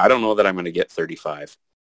 I don't know that I'm going to get 35.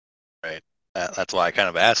 Right. That's why I kind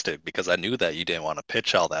of asked it, because I knew that you didn't want to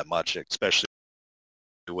pitch all that much, especially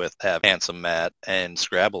with have Handsome Matt and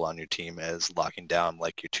Scrabble on your team as locking down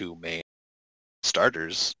like your 2 main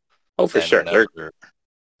starters. Oh, for sure.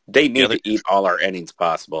 They need to eat all our innings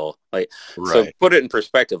possible. So put it in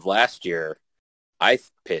perspective, last year I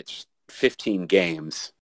pitched 15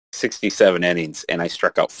 games, 67 innings, and I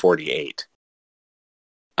struck out 48.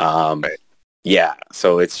 Yeah,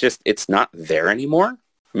 so it's not there anymore.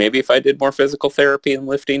 Maybe if I did more physical therapy and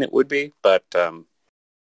lifting, it would be. But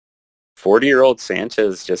 40-year-old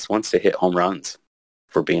Sanchez just wants to hit home runs,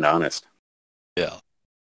 for being honest. Yeah.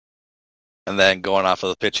 And then going off of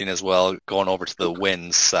the pitching as well, going over to the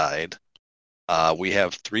wins side, we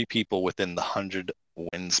have 3 people within the 100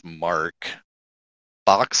 wins mark.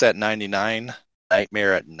 Fox at 99,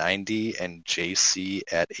 Nightmare at 90, and JC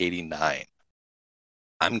at 89.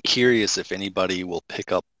 I'm curious if anybody will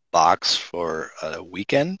pick up Box for a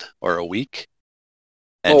weekend or a week,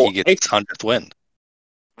 and he gets his 100th win.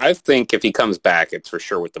 I think if he comes back, it's for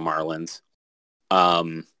sure with the Marlins.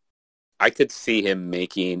 I could see him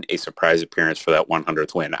making a surprise appearance for that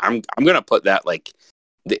 100th win. I'm going to put that like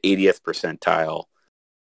the 80th percentile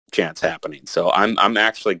chance happening. So I'm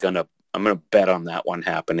actually going to bet on that one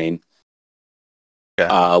happening.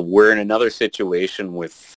 Okay. We're in another situation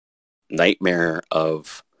with Nightmare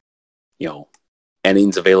of,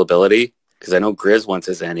 innings availability, because I know Grizz wants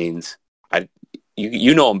his innings.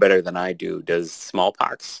 You know him better than I do. Does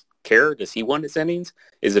Smallpox care? Does he want his innings?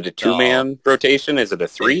 Is it a 2-man rotation? Is it a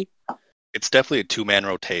 3? It's definitely a 2-man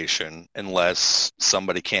rotation. Unless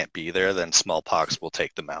somebody can't be there, then Smallpox will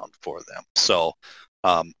take the mound for them. So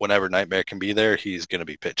whenever Nightmare can be there, he's going to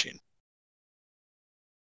be pitching.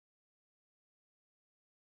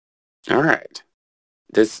 All right.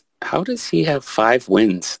 How does he have 5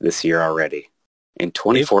 wins this year already in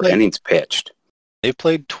 24 innings pitched? They've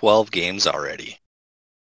played 12 games already.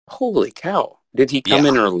 Holy cow. Did he come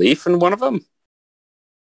in relief in one of them?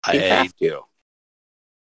 I have to.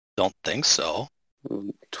 Don't think so.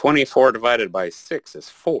 24 divided by 6 is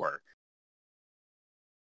 4.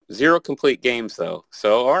 0 complete games, though.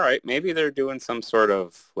 So, all right, maybe they're doing some sort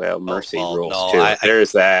of, mercy rules, too.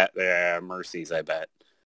 There's that. Yeah, mercies, I bet.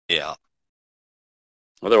 Yeah.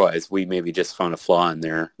 Otherwise, we maybe just found a flaw in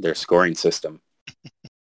their scoring system.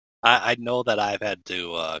 I know that I've had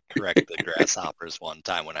to correct the Grasshoppers one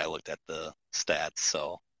time when I looked at the stats.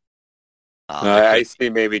 So I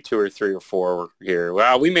see maybe 2 or 3 or 4 here.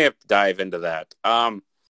 Well, we may have to dive into that.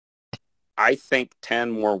 I think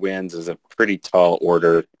 10 more wins is a pretty tall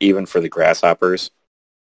order, even for the Grasshoppers.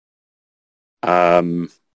 I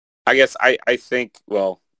guess I think,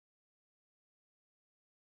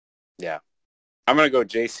 yeah. I'm going to go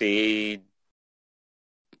JC.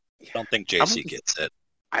 I don't think JC gets it.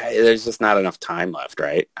 There's just not enough time left,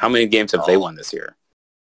 right? How many games have they won this year?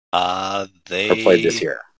 They or played this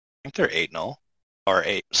year. I think they're 8-0. Or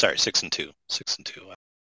 6-2. 6-2.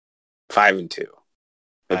 5-2.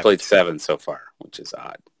 They played 7 so far, which is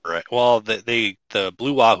odd. Right. Well, the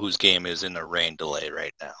Blue Wahoos game is in a rain delay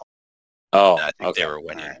right now. Oh, I think okay. they were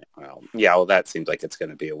winning. Right. Well, yeah, well, that seems like it's going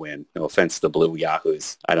to be a win. No offense to the Blue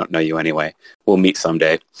Yahoos. I don't know you anyway. We'll meet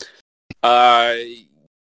someday. JC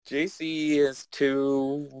is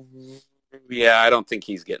 2. Yeah, I don't think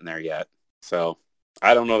he's getting there yet. So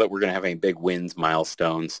I don't know that we're going to have any big wins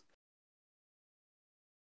milestones.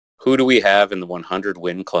 Who do we have in the 100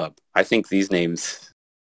 win club? I think these names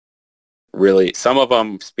really, some of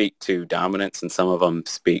them speak to dominance and some of them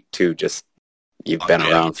speak to just you've been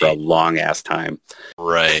around for a long ass time.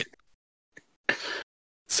 Right.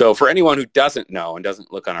 So for anyone who doesn't know and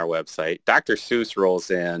doesn't look on our website, Dr. Seuss rolls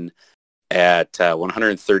in at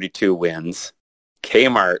 132 wins.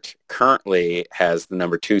 Kmart currently has the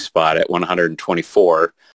number 2 spot at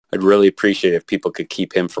 124. I'd really appreciate if people could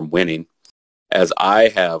keep him from winning, as I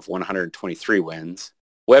have 123 wins.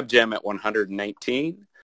 WebGem at 119.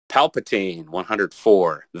 Palpatine,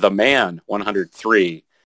 104. The Man, 103.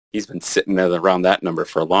 He's been sitting around that number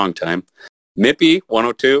for a long time. Mippy,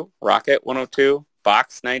 102. Rocket, 102.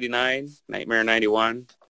 Box, 99. Nightmare, 91.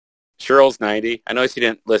 Cheryl's 90. I noticed you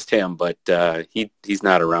didn't list him, but he's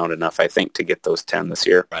not around enough, I think, to get those 10 this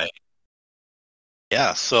year. Right.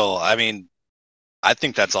 Yeah, so, I mean, I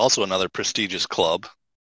think that's also another prestigious club.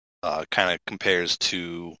 Kind of compares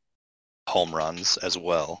to home runs as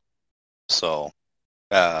well. So,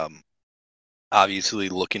 obviously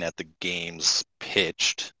looking at the games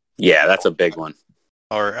pitched. Yeah, that's a big one.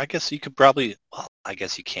 Or I guess you could probably, well, I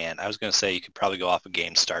guess you can. I was going to say you could probably go off a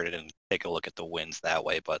game started and take a look at the wins that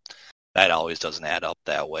way, but that always doesn't add up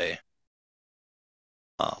that way.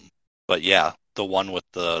 But yeah, the one with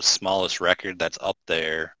the smallest record that's up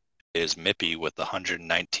there is Mippy with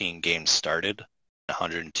 119 games started,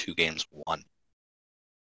 102 games won.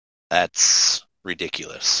 That's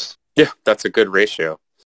ridiculous. Yeah, that's a good ratio.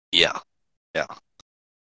 Yeah.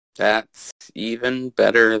 That's even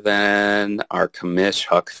better than our commish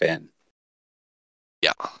Huck Finn.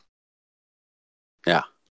 Yeah.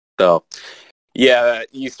 So, yeah,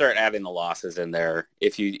 you start adding the losses in there.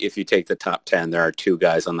 If you take the top 10, there are 2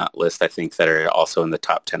 guys on that list, I think, that are also in the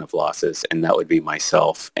top 10 of losses, and that would be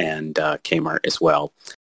myself and Kmart as well.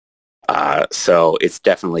 So it's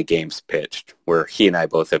definitely games pitched, where he and I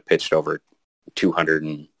both have pitched over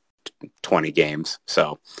 220 games.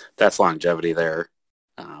 So that's longevity there.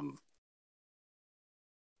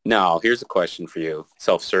 Now, here's a question for you,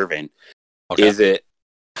 self-serving. Okay.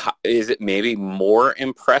 Is it maybe more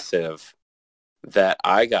impressive that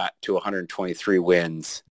I got to 123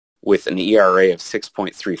 wins with an ERA of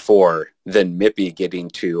 6.34 than Mippy getting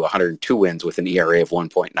to 102 wins with an ERA of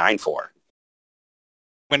 1.94? I'm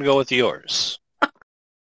going to go with yours.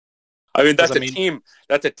 I mean, that's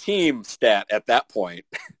a team stat at that point.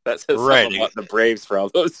 That says something about the Braves for all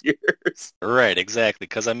those years. Right, exactly.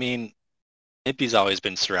 Because, I mean, Nippy's always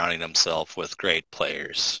been surrounding himself with great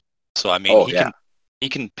players. So, I mean, he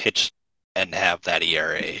can pitch and have that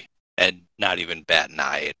ERA and not even bat an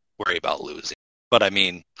eye and worry about losing. But, I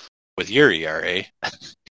mean, with your ERA,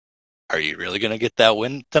 are you really going to get that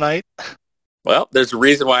win tonight? Well, there's a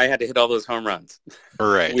reason why I had to hit all those home runs.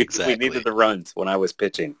 Right, exactly. We needed the runs when I was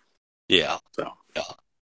pitching. Yeah. So. Yeah.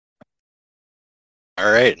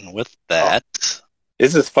 All right, and with that,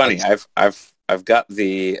 this is funny. I've got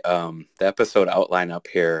the episode outline up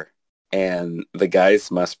here, and the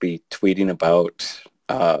guys must be tweeting about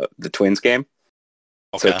the Twins game.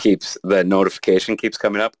 Okay. So the notification keeps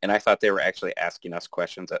coming up, and I thought they were actually asking us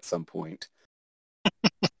questions at some point.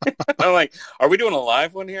 I'm like, are we doing a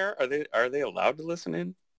live one here? Are they allowed to listen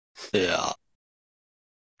in? Yeah.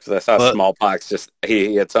 Because I saw Smallpox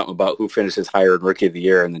he had something about who finishes higher in Rookie of the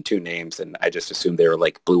Year and then 2 names, and I just assumed they were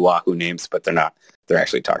like Blue Wahoo names, but they're not. They're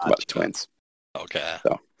actually talking about the Twins. Okay.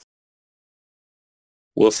 So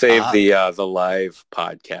we'll save the live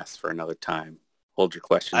podcast for another time. Hold your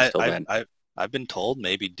questions till then. I've been told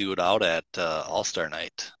maybe do it out at All-Star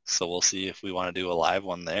Night, so we'll see if we want to do a live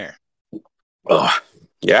one there.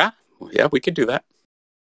 Yeah, we could do that.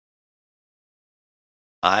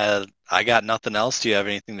 I got nothing else. Do you have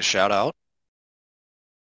anything to shout out?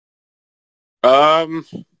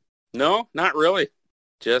 No, not really.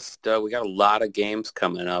 Just we got a lot of games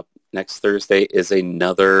coming up. Next Thursday is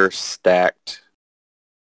another stacked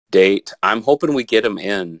date. I'm hoping we get them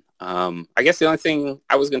in. I guess the only thing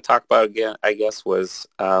I was going to talk about again, I guess, was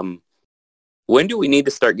when do we need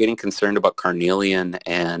to start getting concerned about Carnelian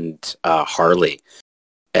and Harley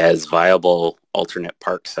as viable alternate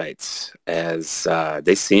park sites, as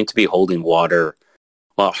they seem to be holding water.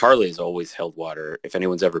 Well, Harley's always held water. If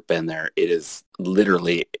anyone's ever been there, it is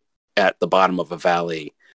literally at the bottom of a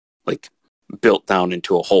valley, like built down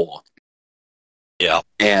into a hole. Yeah.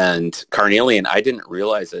 And Carnelian, I didn't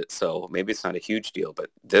realize it, so maybe it's not a huge deal, but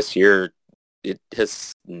this year it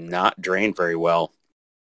has not drained very well.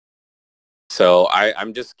 So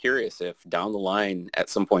I'm just curious if down the line at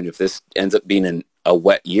some point, if this ends up being a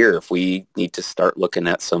wet year, if we need to start looking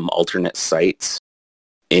at some alternate sites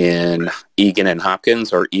in Egan and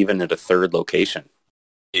Hopkins or even at a third location.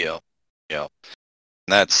 Yeah. And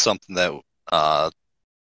that's something that,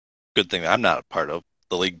 good thing I'm not a part of,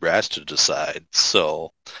 the league brass to decide.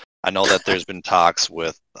 So I know that there's been talks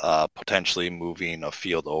with potentially moving a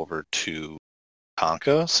field over to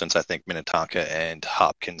Minnetonka, since I think Minnetonka and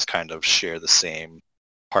Hopkins kind of share the same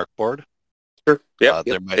park board. Sure. Yeah,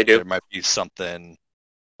 there they do. There might be something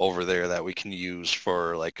over there that we can use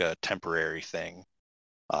for like a temporary thing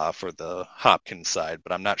for the Hopkins side,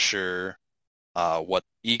 but I'm not sure what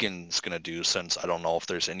Egan's going to do, since I don't know if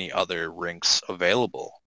there's any other rinks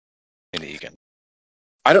available in Egan.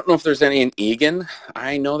 I don't know if there's any in Egan.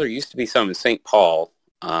 I know there used to be some in St. Paul.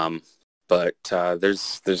 But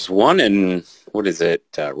there's one in, what is it,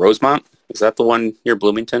 Rosemont? Is that the one near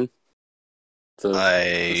Bloomington?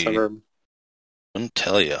 I suburb? Couldn't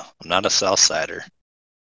tell you. I'm not a South Sider.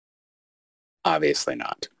 Obviously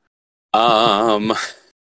not.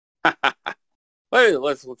 Wait,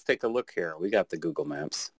 let's take a look here. We got the Google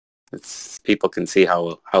Maps. People can see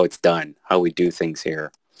how it's done, how we do things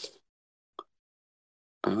here.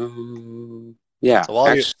 Yeah.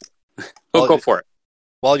 So go for it.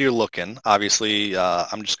 While you're looking, obviously,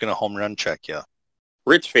 I'm just going to home run check you.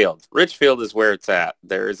 Richfield. Richfield is where it's at.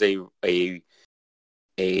 There is a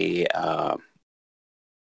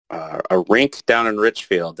rink down in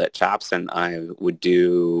Richfield that Chops and I would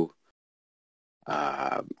do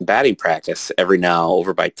batting practice every now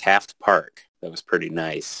over by Taft Park. That was pretty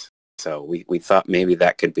nice. So we thought maybe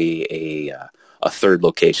that could be a third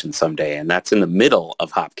location someday, and that's in the middle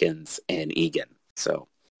of Hopkins and Egan. So.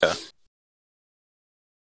 Yeah.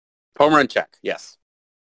 Home run check, yes.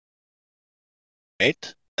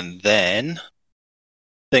 Right. And then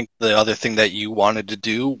I think the other thing that you wanted to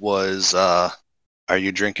do was, are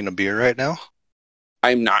you drinking a beer right now?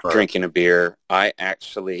 I'm not drinking a beer. I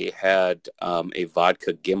actually had a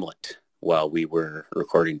vodka gimlet while we were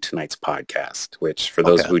recording tonight's podcast, which for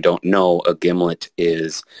those who don't know, a gimlet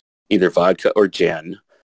is either vodka or gin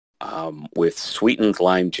with sweetened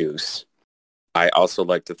lime juice. I also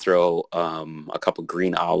like to throw a couple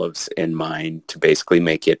green olives in mine to basically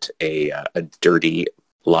make it a dirty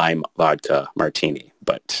lime vodka martini,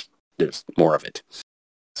 but there's more of it.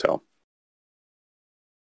 So,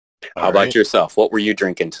 how about yourself? What were you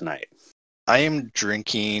drinking tonight? I am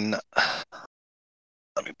drinking,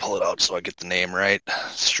 let me pull it out so I get the name right,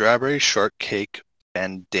 Strawberry Shortcake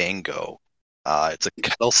Fandango. It's a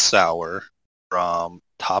kettle sour from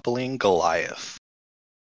Toppling Goliath.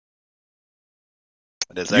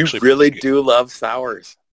 You really do love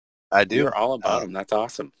sours. I do. You're all about them. That's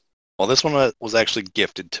awesome. Well, this one was actually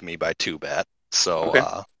gifted to me by Two Bat. So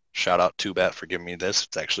shout out Two Bat for giving me this.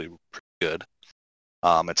 It's actually pretty good.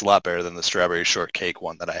 It's a lot better than the Strawberry Shortcake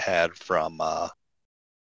one that I had from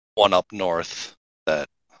one up north, that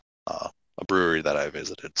a brewery that I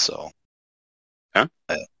visited. So I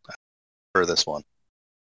prefer this one.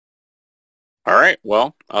 All right.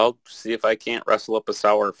 Well, I'll see if I can't wrestle up a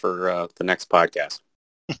sour for the next podcast.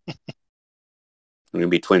 We're going to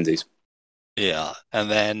be twinsies. Yeah. And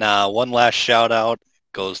then one last shout out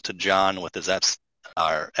goes to John with his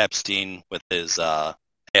Epstein with his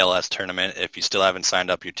ALS tournament. If you still haven't signed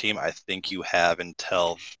up your team, I think you have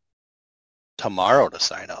until tomorrow to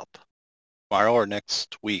sign up. Tomorrow or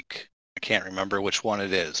next week. I can't remember which one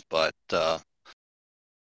it is, but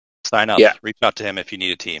sign up. Yeah. Reach out to him if you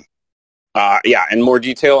need a team. And more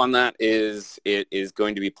detail on that is it is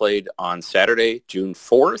going to be played on Saturday, June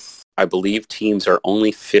 4th. I believe teams are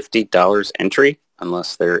only $50 entry,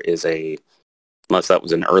 unless that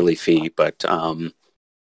was an early fee. But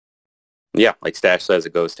like Stache says,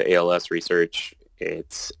 it goes to ALS research.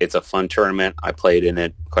 It's a fun tournament. I played in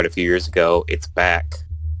it quite a few years ago. It's back.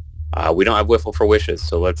 We don't have Wiffle for Wishes,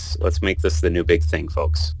 so let's make this the new big thing,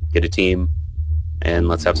 folks. Get a team, and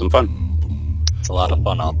let's have some fun. It's a lot of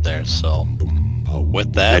fun out there. So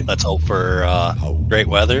with that, let's hope for great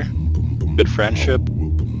weather, good friendship,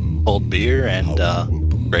 cold beer, and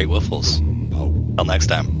great wiffles. Till next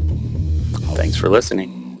time. Thanks for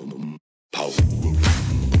listening.